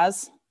longer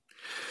has?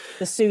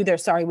 The soother,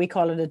 sorry, we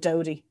call it a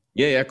Dodie.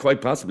 Yeah,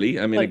 quite possibly.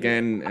 I mean, But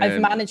again, I've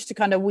managed to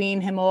kind of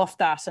wean him off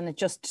that, and it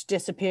just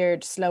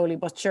disappeared slowly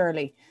but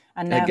surely.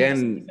 And now he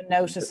doesn't again, even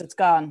notice it's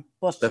gone.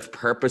 But the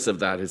purpose of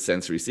that is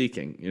sensory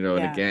seeking, and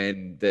yeah,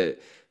 again,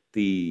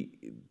 the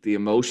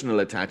emotional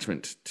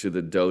attachment to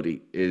the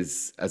Dodie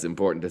is as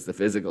important as the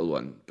physical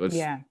one. But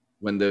yeah,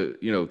 when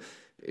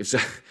if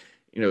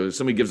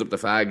somebody gives up the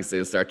fags,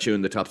 they'll start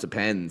chewing the tops of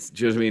pens.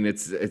 Do you know what I mean?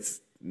 It's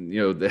it's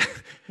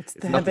it's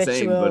the not the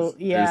same, but habitual,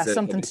 yeah, there's a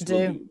something to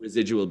do.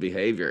 residual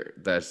behavior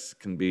that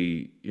can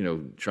be,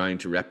 trying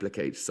to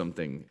replicate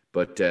something.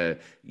 But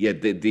yeah,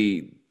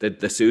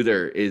 the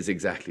soother is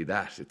exactly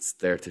that. It's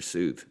there to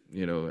soothe,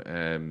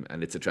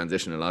 and it's a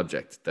transitional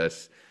object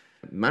that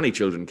many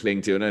children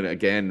cling to. And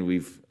again,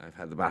 I've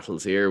had the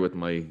battles here with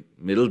my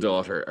middle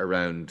daughter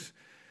around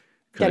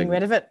Getting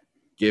rid of it.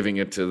 giving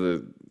it to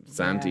the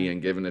Santi and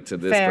giving it to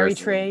this fairy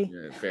person. Tree.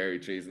 Fairy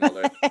trees and all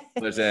that.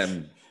 But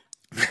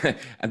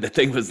and the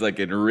thing was like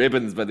in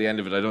ribbons by the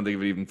end of it. I don't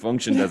think it even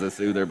functioned as a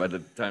soother by the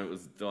time it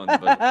was done.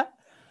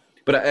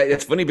 But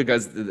it's funny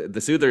because the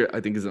soother,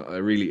 I think, is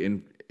a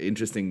really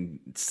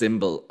interesting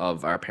symbol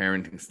of our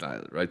parenting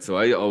style, right? So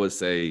I always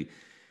say,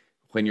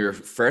 when your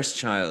first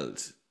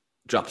child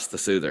drops the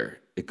soother,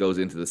 it goes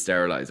into the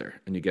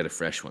sterilizer and you get a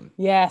fresh one.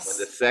 Yes.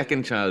 When the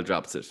second child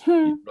drops it,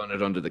 you run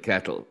it under the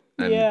kettle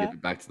and give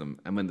it back to them.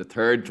 And when the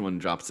third one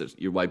drops it,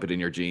 you wipe it in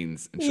your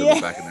jeans and shove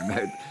it back in their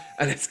mouth.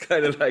 And it's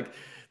kind of like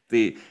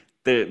the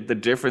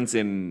difference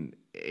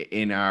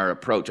in our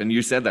approach. And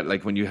you said that,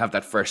 like, when you have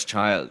that first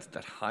child,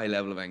 that high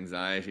level of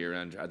anxiety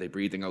around, are they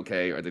breathing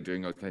okay? Are they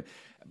doing okay?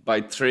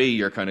 By 3,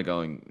 you're kind of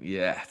going,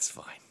 yeah, it's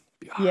fine.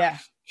 Yeah.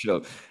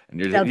 So,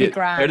 and They'll be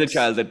grand. You're the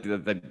child that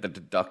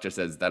the doctor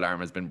says that arm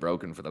has been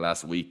broken for the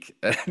last week.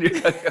 And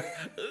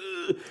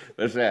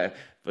you're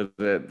but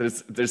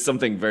there's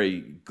something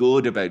very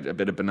good about a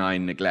bit of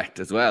benign neglect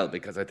as well,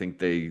 because I think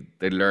they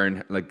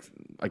learn, like,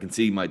 I can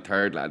see my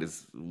third lad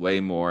is way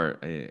more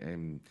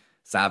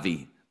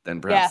savvy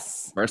than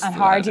perhaps first and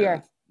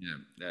hardier.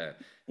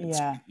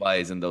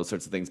 Wise and those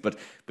sorts of things. But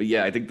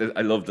yeah, I think that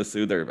I love the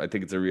soother. I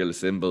think it's a real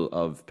symbol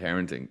of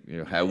parenting. You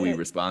know, how we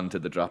respond to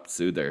the dropped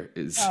soother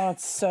is. Oh,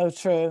 it's so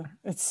true.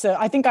 It's so.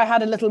 I think I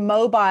had a little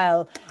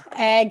mobile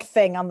egg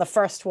thing on the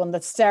first one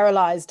that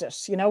sterilized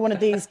it. You know, one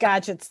of these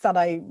gadgets that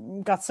I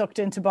got sucked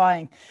into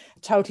buying.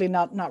 Totally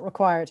not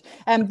required.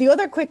 The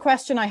other quick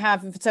question I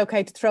have, if it's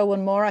okay to throw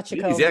one more at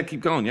you, Colm. Yeah,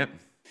 keep going. Yeah.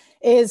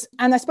 Is,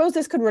 and I suppose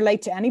this could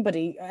relate to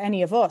anybody,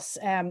 any of us,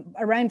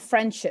 around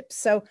friendships.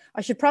 So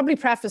I should probably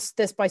preface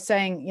this by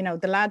saying, you know,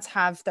 the lads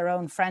have their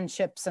own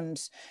friendships and,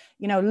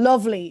 you know,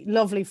 lovely,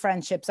 lovely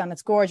friendships, and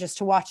it's gorgeous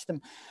to watch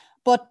them.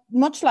 But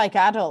much like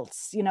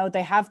adults, you know,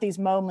 they have these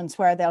moments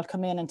where they'll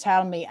come in and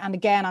tell me. And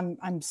again,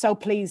 I'm so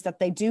pleased that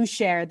they do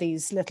share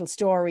these little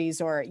stories,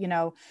 or, you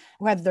know,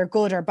 whether they're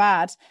good or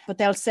bad, but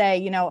they'll say,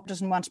 you know,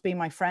 doesn't want to be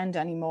my friend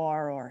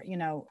anymore, or, you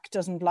know,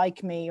 doesn't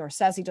like me, or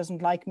says he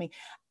doesn't like me.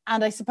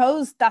 And I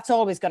suppose that's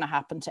always going to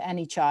happen to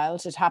any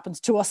child. It happens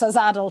to us as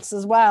adults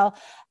as well.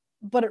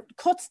 But it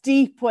cuts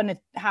deep when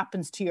it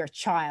happens to your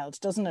child,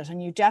 doesn't it?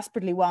 And you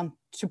desperately want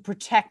to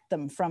protect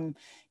them from,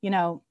 you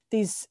know,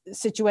 these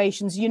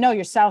situations. You know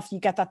yourself, you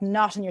get that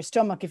knot in your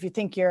stomach if you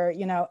think you're,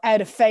 you know,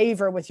 out of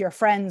favor with your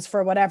friends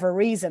for whatever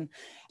reason.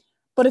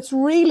 But it's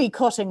really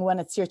cutting when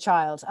it's your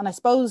child. And I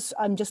suppose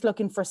I'm just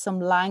looking for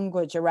some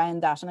language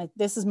around that. And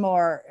this is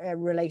more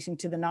relating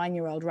to the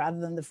 9-year-old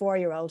rather than the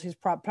 4-year-old, who's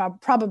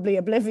probably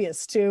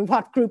oblivious to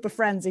what group of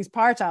friends he's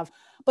part of.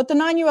 But the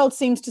 9-year-old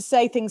seems to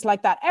say things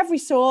like that every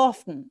so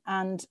often.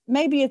 And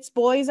maybe it's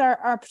boys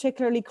are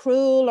particularly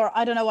cruel, or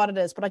I don't know what it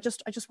is. But I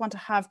just want to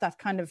have that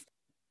kind of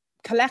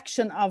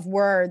collection of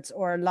words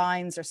or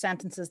lines or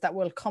sentences that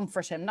will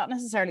comfort him, not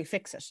necessarily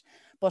fix it,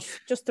 but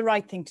just the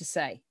right thing to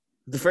say.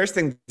 The first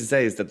thing to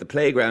say is that the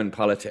playground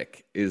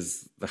politic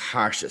is the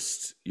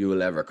harshest you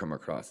will ever come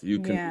across. You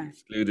can be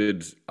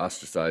excluded,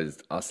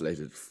 ostracized,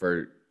 oscillated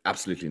for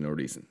absolutely no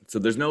reason. So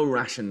there's no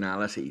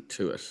rationality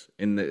to it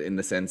in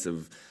the sense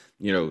of,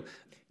 you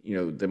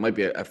know, there might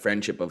be a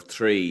friendship of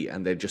 3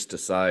 and they just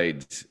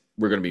decide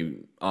we're going to be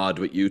odd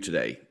with you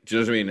today. Do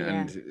you know what I mean?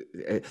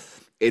 Yeah. And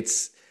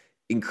it's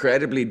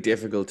incredibly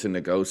difficult to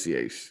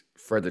negotiate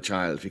for the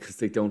child because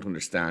they don't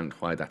understand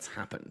why that's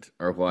happened,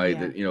 or why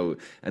you know,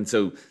 and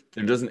so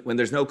when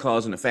there's no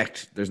cause and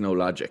effect, there's no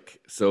logic.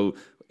 So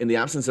in the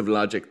absence of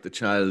logic, the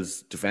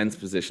child's defense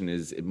position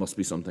is, it must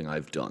be something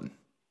I've done.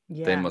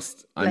 I'm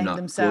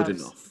not good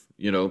enough,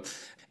 you know.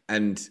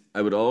 And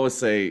I would always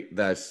say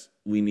that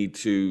we need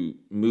to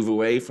move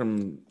away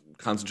from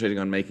concentrating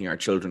on making our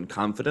children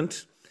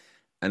confident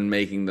and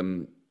making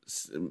them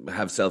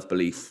have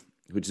self-belief,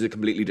 which is a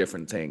completely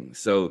different thing.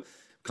 So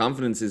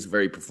confidence is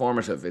very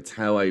performative. It's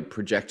how I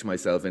project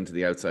myself into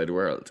the outside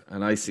world.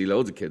 And I see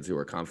loads of kids who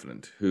are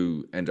confident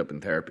who end up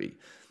in therapy.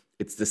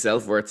 It's the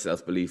self-worth,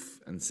 self-belief,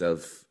 and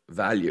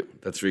self-value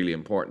that's really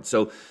important.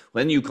 So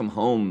when you come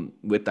home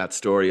with that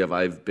story of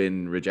I've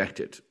been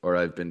rejected, or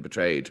I've been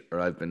betrayed, or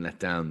I've been let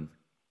down,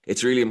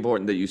 it's really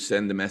important that you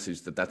send the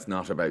message that that's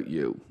not about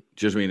you.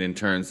 Do you know what I mean? In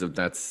terms of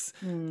this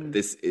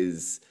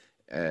is,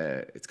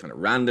 it's kind of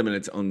random and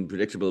it's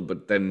unpredictable,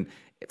 but then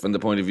from the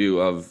point of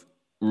view of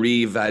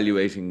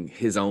reevaluating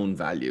his own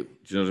value.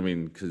 Do you know what I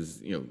mean?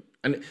 Because, you know,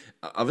 and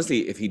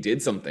obviously if he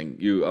did something,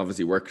 you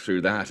obviously work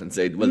through that and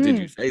say, well, did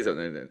you say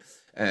something?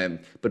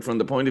 But from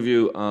the point of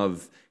view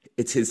of,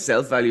 it's his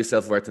self-value,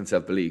 self-worth, and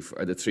self-belief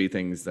are the 3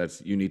 things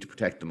that you need to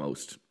protect the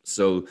most.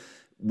 So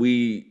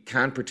we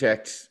can't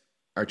protect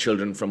our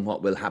children from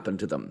what will happen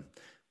to them,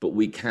 but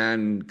we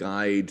can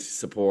guide,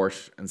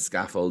 support, and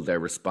scaffold their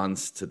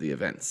response to the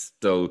events.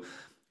 So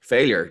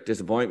failure,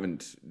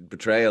 disappointment,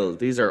 betrayal,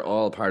 these are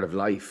all part of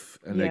life.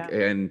 And,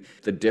 and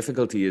the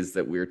difficulty is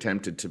that we're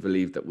tempted to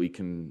believe that we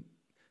can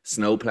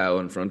snowplow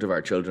in front of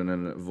our children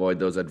and avoid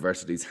those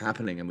adversities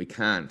happening, and we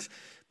can't.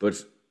 but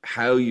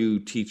how you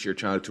teach your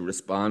child to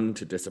respond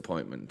to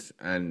disappointment.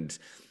 And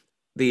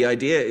the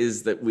idea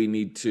is that we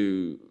need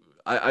to,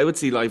 I would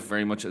see life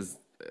very much as,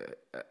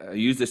 I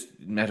use this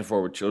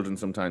metaphor with children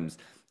sometimes.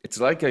 It's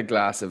like a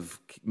glass of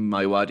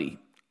Maiwadi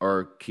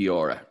or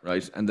Kiora,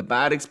 right? And the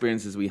bad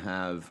experiences we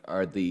have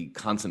are the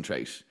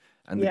concentrate,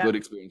 and the Yeah. good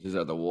experiences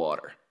are the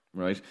water,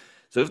 right?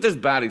 So if there's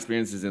bad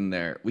experiences in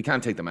there, we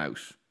can't take them out,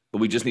 but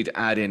we just need to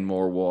add in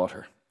more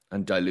water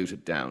and dilute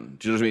it down.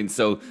 Do you know what I mean?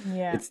 So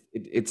Yeah.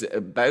 it's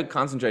about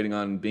concentrating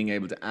on being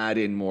able to add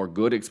in more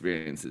good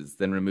experiences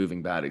than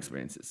removing bad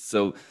experiences.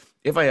 So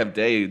if I have a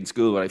day in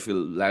school where I feel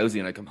lousy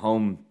and I come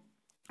home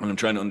and I'm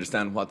trying to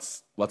understand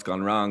what's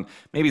gone wrong,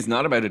 maybe it's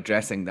not about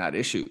addressing that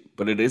issue,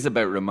 but it is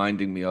about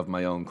reminding me of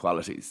my own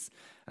qualities.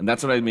 And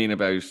that's what I mean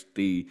about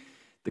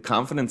the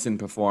confidence in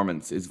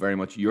performance is very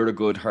much, you're a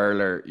good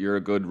hurler, you're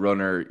a good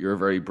runner, you're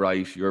very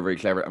bright, you're very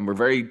clever. And we're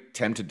very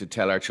tempted to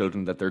tell our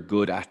children that they're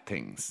good at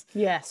things,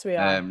 Yes, we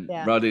are.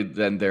 Yeah. rather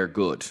than they're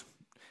good.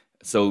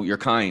 So you're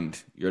kind,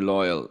 you're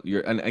loyal,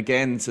 and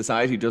again,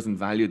 society doesn't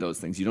value those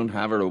things. You don't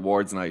have a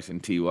rewards night in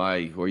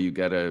TY where you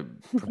get a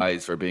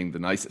prize for being the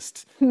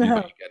nicest. You No.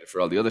 only get it for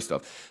all the other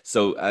stuff.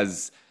 So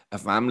as a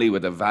family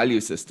with a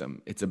value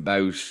system, it's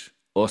about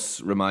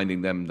us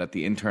reminding them that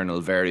the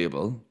internal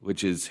variable,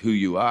 which is who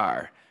you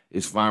are,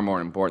 is far more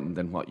important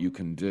than what you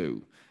can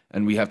do.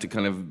 And we have to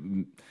kind of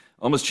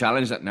almost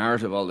challenge that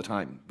narrative all the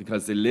time,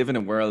 because they live in a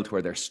world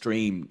where they're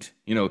streamed.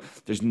 You know,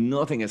 there's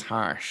nothing as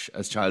harsh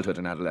as childhood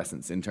and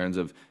adolescence in terms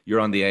of, you're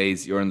on the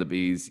A's, you're on the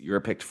B's,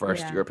 you're picked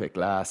first, Yeah. you're picked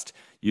last,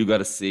 you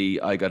got a C,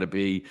 I got a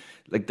B.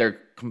 Like, their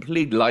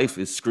complete life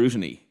is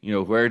scrutiny. You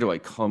know, where do I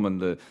come on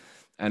the...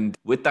 And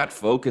with that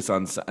focus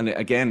on, and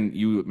again,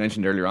 you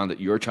mentioned earlier on that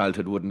your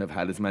childhood wouldn't have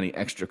had as many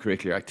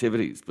extracurricular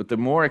activities, but the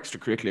more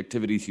extracurricular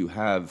activities you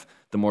have,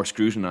 the more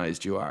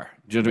scrutinized you are.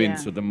 Do you know what I mean?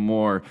 Yeah. So the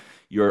more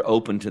you're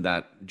open to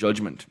that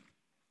judgment.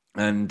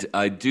 And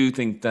I do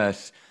think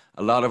that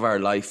a lot of our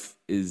life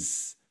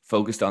is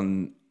focused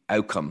on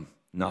outcome,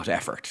 not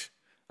effort.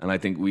 And I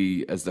think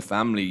we, as the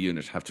family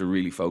unit, have to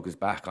really focus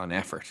back on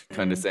effort,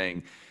 kind of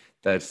saying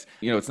that,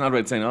 you know, it's not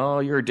about saying, oh,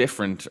 you're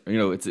different. You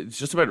know, it's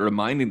just about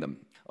reminding them.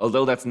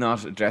 Although that's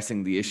not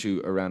addressing the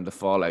issue around the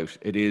fallout,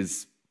 it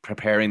is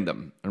preparing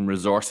them and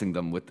resourcing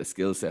them with the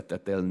skill set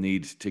that they'll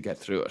need to get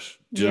through it.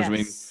 Do you know what I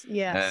mean?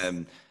 Yes.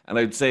 And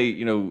I'd say,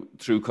 you know,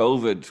 through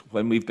COVID,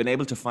 when we've been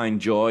able to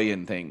find joy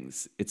in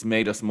things, it's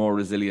made us more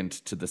resilient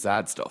to the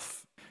sad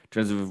stuff. In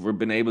terms of, we've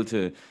been able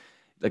to,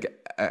 like,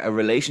 a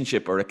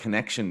relationship or a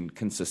connection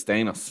can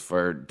sustain us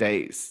for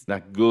days.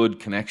 That good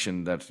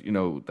connection that, you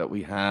know, that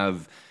we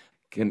have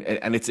can,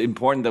 and it's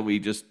important that we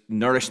just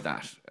nourish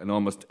that, and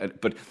almost,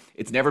 but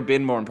it's never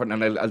been more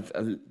important. And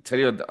I'll tell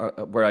you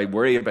where I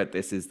worry about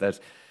this is that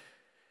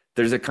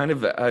there's a kind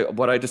of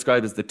what I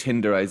describe as the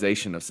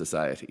Tinderization of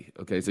society.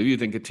 Okay, so you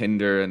think of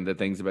Tinder and the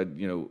things about,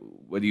 you know,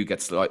 whether you get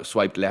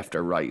swiped left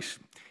or right.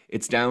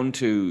 It's down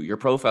to your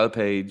profile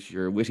page,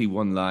 your witty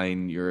one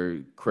line,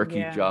 your quirky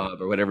Yeah.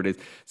 job, or whatever it is.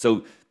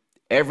 So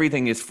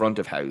everything is front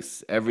of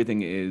house.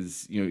 Everything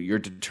is, you know, your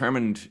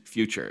determined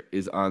future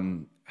is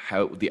on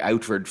how the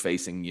outward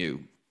facing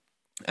you.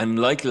 And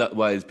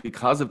likewise,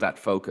 because of that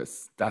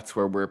focus, that's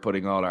where we're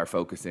putting all our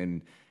focus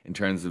in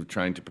terms of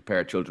trying to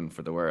prepare children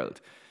for the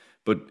world.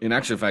 But in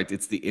actual fact,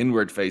 it's the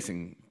inward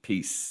facing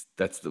piece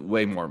that's the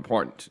way more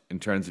important, in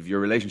terms of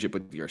your relationship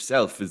with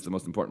yourself is the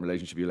most important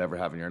relationship you'll ever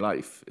have in your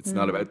life. It's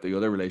not about the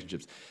other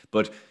relationships.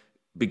 But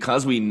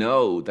because we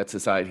know that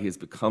society has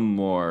become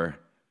more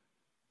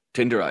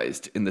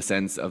Tinderized, in the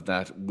sense of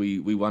that we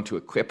want to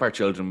equip our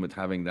children with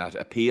having that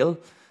appeal,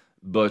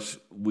 but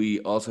we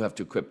also have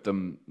to equip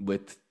them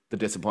with the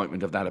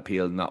disappointment of that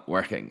appeal not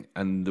working.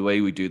 And the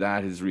way we do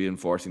that is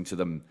reinforcing to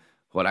them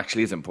what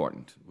actually is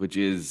important, which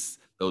is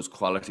those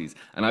qualities.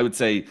 And I would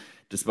say,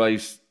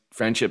 despite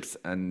friendships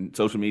and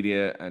social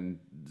media and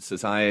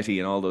society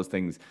and all those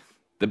things,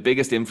 the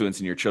biggest influence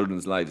in your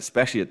children's lives,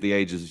 especially at the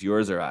ages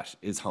yours are at,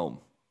 is home.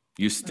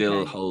 You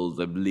still hold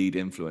the lead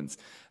influence.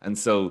 And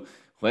so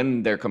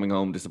when they're coming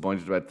home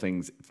disappointed about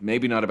things, it's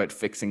maybe not about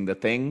fixing the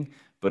thing,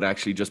 but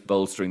actually just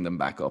bolstering them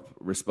back up,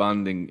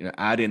 responding, you know,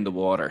 add in the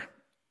water.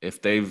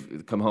 If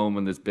they've come home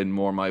and there's been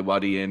more my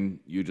waddy in,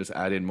 you just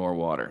add in more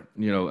water,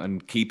 you know,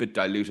 and keep it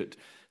diluted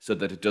so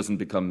that it doesn't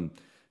become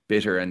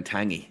bitter and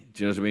tangy.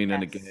 Do you know what I mean?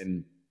 And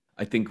again,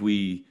 I think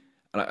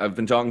I've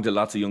been talking to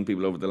lots of young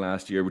people over the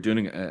last year. We're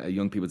doing a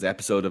young people's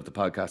episode of the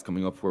podcast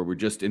coming up where we're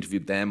just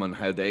interviewed them on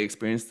how they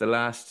experienced the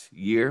last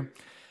year.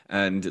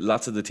 And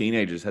lots of the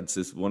teenagers had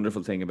this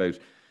wonderful thing about,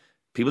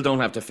 people don't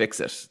have to fix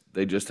it.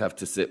 They just have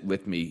to sit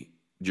with me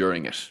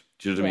during it.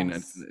 Do you know what I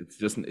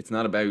mean? It's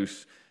not about,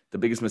 the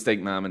biggest mistake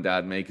mom and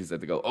dad make is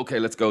that they go, okay,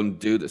 let's go and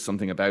do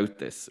something about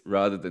this,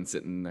 rather than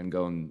sitting and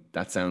going,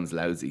 that sounds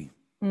lousy.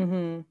 Do you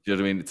know what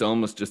I mean? It's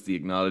almost just the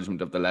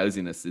acknowledgement of the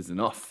lousiness is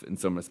enough in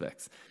some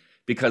respects,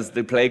 because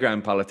the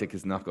playground politic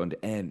is not going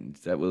to end.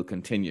 That will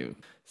continue.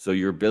 So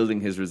you're building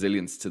his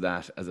resilience to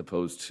that, as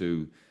opposed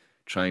to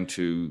trying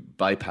to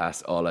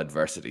bypass all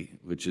adversity,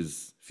 which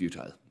is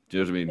futile. Do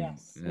you know what I mean?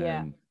 Yes.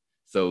 Yeah.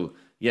 So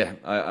yeah,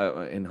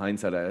 I in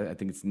hindsight, I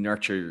think it's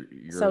nurture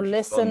your So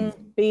listen,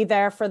 son. be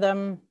there for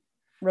them,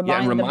 Yeah,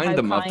 and remind them remind how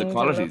them of the kind or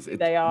qualities. lovely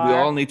they We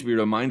all are. need to be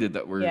reminded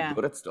that we're Yeah.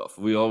 good at stuff.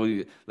 We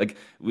always like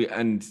we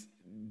and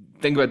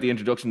think about the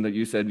introduction that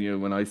you said. You know,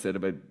 when I said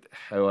about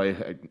how I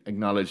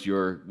acknowledged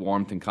your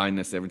warmth and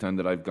kindness every time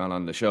that I've gone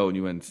on the show, and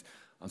you went,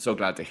 "I'm so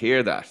glad to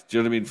hear that." Do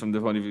you know what I mean? From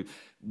the point of view,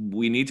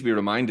 we need to be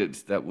reminded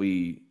that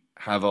we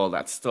have all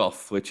that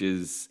stuff, which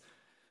is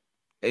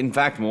in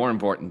fact more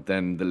important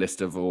than the list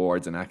of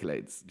awards and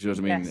accolades. Do you know what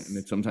I mean? And Yes.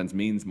 it sometimes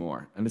means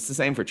more. And it's the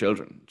same for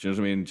children. Do you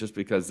know what I mean? Just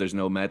because there's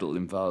no medal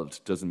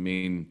involved doesn't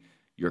mean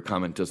your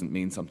comment doesn't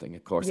mean something.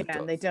 Of course Yeah, it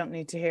and they does. don't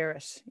need to hear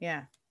it.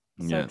 Yeah.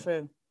 So Yeah.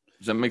 true.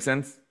 Does that make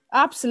sense?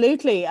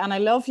 Absolutely. And I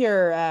love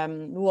your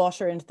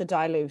water into the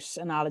dilute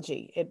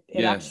analogy. It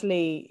Yeah.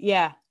 actually,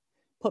 yeah,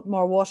 put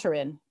more water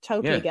in.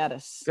 Totally Yeah. get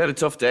it. If you had a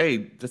tough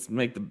day, let's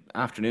make the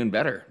afternoon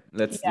better.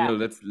 Yeah.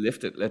 Let's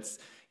lift it.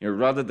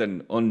 Rather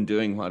than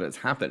undoing what has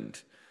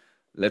happened,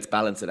 let's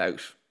balance it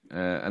out.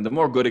 And the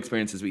more good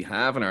experiences we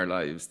have in our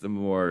lives, the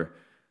more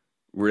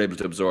we're able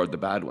to absorb the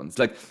bad ones.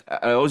 Like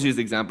I always use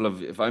the example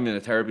of if I'm in a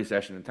therapy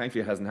session, and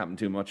thankfully it hasn't happened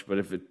too much, but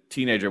if a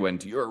teenager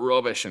went, "You're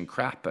rubbish and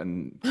crap,"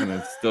 and kind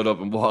of stood up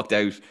and walked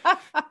out,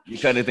 you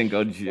kind of think,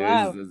 "Oh,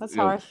 Wow, Jesus," that's you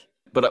know. harsh.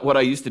 But what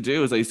I used to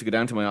do is I used to go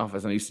down to my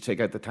office and I used to take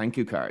out the thank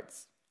you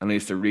cards and I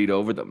used to read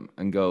over them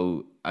and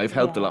go, "I've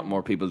helped a lot Yeah.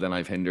 more people than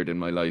I've hindered in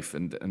my life,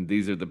 and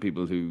these are the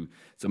people who."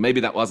 So maybe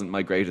that wasn't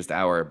my greatest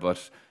hour,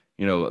 but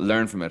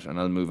learn from it and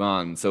I'll move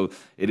on. So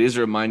it is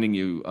reminding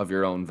you of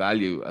your own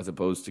value as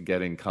opposed to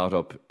getting caught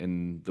up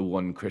in the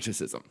one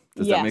criticism.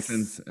 Does that make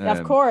Yes. sense?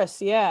 Of course.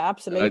 Yeah, I,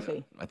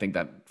 absolutely. I think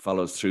that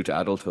follows through to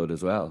adulthood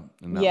as well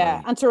in that Yeah.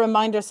 way. And to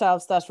remind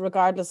ourselves that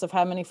regardless of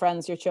how many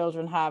friends your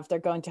children have, they're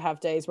going to have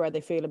days where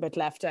they feel a bit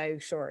left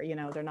out or,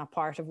 they're not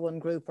part of one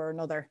group or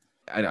another.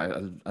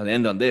 I'll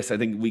end on this. I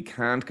think we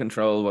can't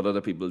control what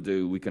other people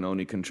do. We can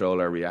only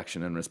control our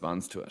reaction and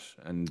response to it.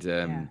 And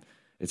Yeah.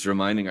 it's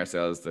reminding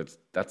ourselves that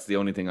that's the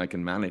only thing I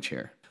can manage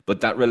here. But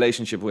that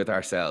relationship with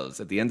ourselves,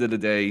 at the end of the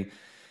day,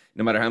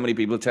 no matter how many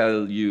people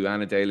tell you,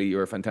 Anna Daly,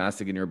 you're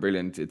fantastic and you're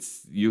brilliant,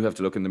 it's you have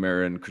to look in the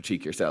mirror and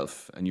critique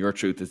yourself. And your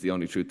truth is the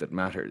only truth that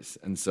matters.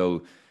 And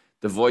so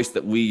the voice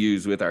that we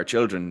use with our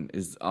children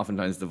is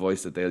oftentimes the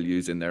voice that they'll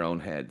use in their own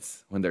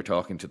heads when they're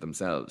talking to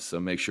themselves. So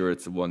make sure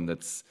it's the one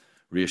that's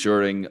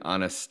reassuring,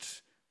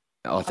 honest,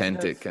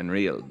 authentic, Positive. and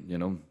real, Yeah.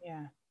 Does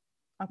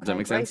that Okay.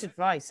 make Great sense?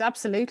 advice.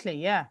 Absolutely.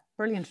 Yeah.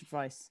 Brilliant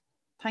advice.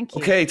 Thank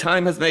you. Okay,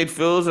 time has made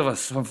fools of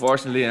us,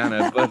 unfortunately,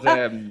 Anna. But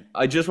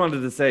I just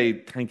wanted to say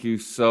thank you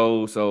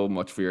so, so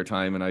much for your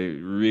time, and I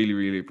really,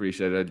 really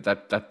appreciate it.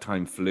 That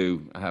time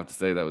flew. I have to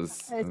say that was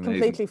It amazing.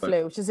 completely But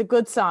flew, which is a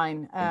good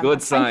sign. a good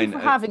And thank you sign. for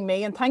having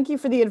me, and thank you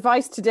for the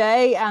advice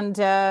today. And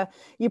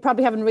you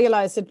probably haven't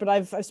realised it, but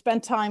I've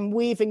spent time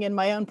weaving in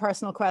my own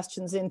personal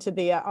questions into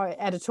the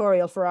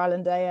editorial for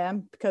Ireland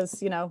AM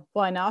because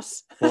why not?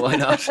 Well, why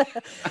not?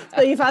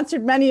 So you've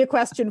answered many a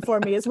question for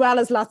me, as well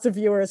as lots of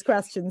viewers'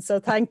 questions. So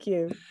thank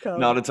you,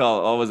 Not Colm. at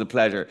all. Always a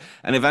pleasure.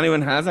 And if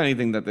anyone has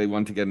anything that they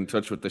want to get in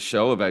touch with the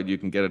show about, you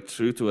can get it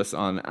through to us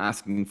on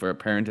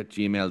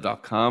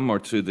askingforaparent@gmail.com or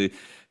to the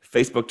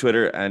Facebook,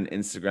 Twitter, and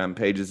Instagram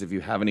pages. If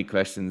you have any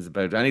questions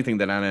about anything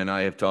that Anna and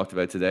I have talked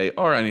about today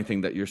or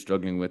anything that you're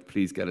struggling with,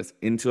 please get us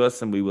into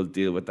us and we will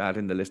deal with that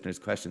in the listeners'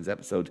 questions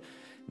episode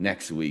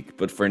next week.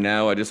 But for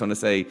now, I just want to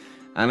say,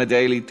 Anna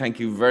Daly, thank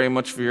you very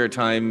much for your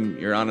time,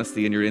 your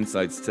honesty, and your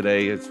insights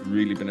today. It's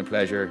really been a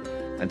pleasure.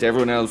 And to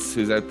everyone else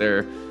who's out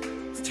there,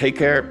 take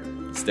care,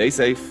 stay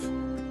safe,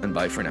 and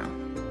bye for now.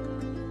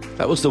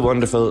 That was the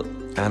wonderful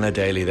Anna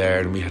Daly there,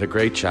 and we had a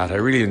great chat. I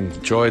really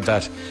enjoyed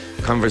that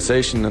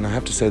conversation, and I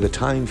have to say the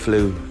time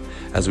flew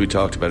as we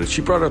talked about it.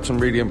 She brought up some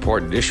really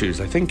important issues.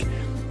 I think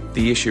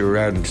the issue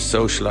around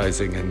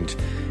socialising and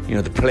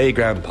the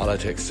playground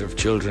politics of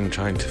children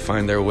trying to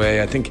find their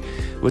way. I think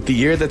with the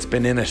year that's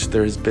been in it,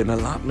 there's been a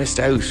lot missed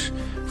out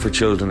for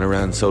children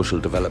around social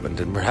development,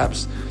 and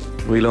perhaps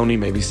we'll only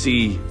maybe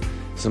see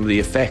some of the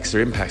effects or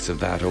impacts of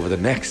that over the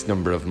next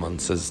number of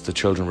months as the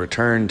children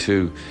return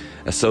to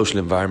a social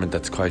environment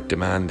that's quite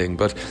demanding.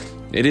 But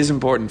it is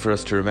important for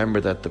us to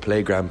remember that the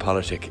playground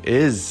politic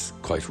is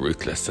quite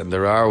ruthless, and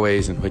there are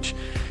ways in which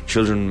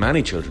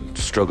many children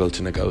struggle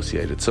to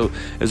negotiate it. So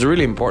it's a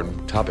really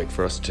important topic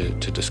for us to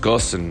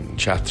discuss and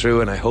chat through,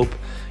 and I hope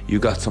you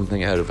got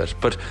something out of it.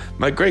 But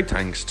my great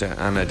thanks to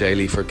Anna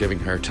Daly for giving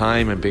her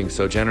time and being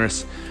so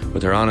generous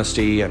with her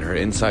honesty and her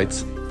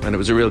insights, and it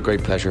was a real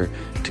great pleasure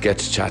to get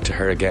to chat to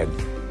her again.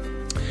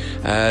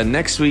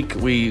 Next week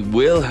we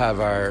will have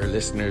our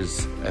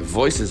listeners'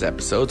 voices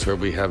episodes where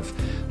we have,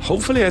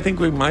 hopefully I think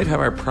we might have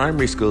our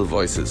primary school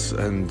voices,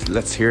 and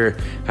let's hear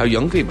how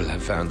young people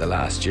have found the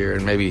last year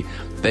and maybe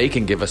they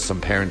can give us some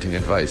parenting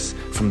advice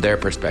from their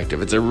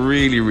perspective. It's a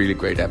really, really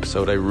great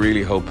episode. I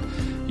really hope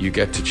you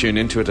get to tune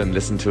into it and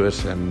listen to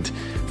it. And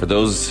for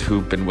those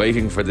who've been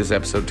waiting for this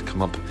episode to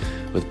come up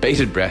with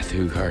bated breath,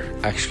 who are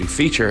actually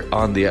feature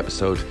on the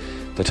episode,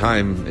 the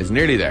time is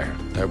nearly there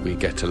that we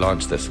get to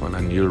launch this one,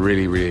 and you'll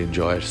really, really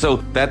enjoy it. So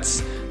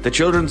that's the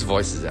Children's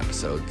Voices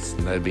episodes,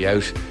 and they'll be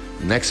out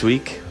next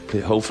week,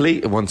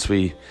 hopefully, once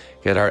we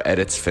get our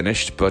edits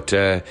finished. But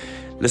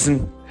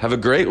listen, have a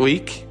great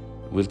week.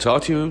 We'll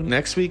talk to you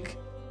next week.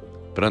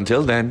 But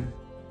until then,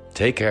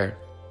 take care,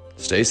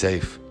 stay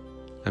safe,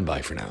 and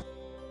bye for now.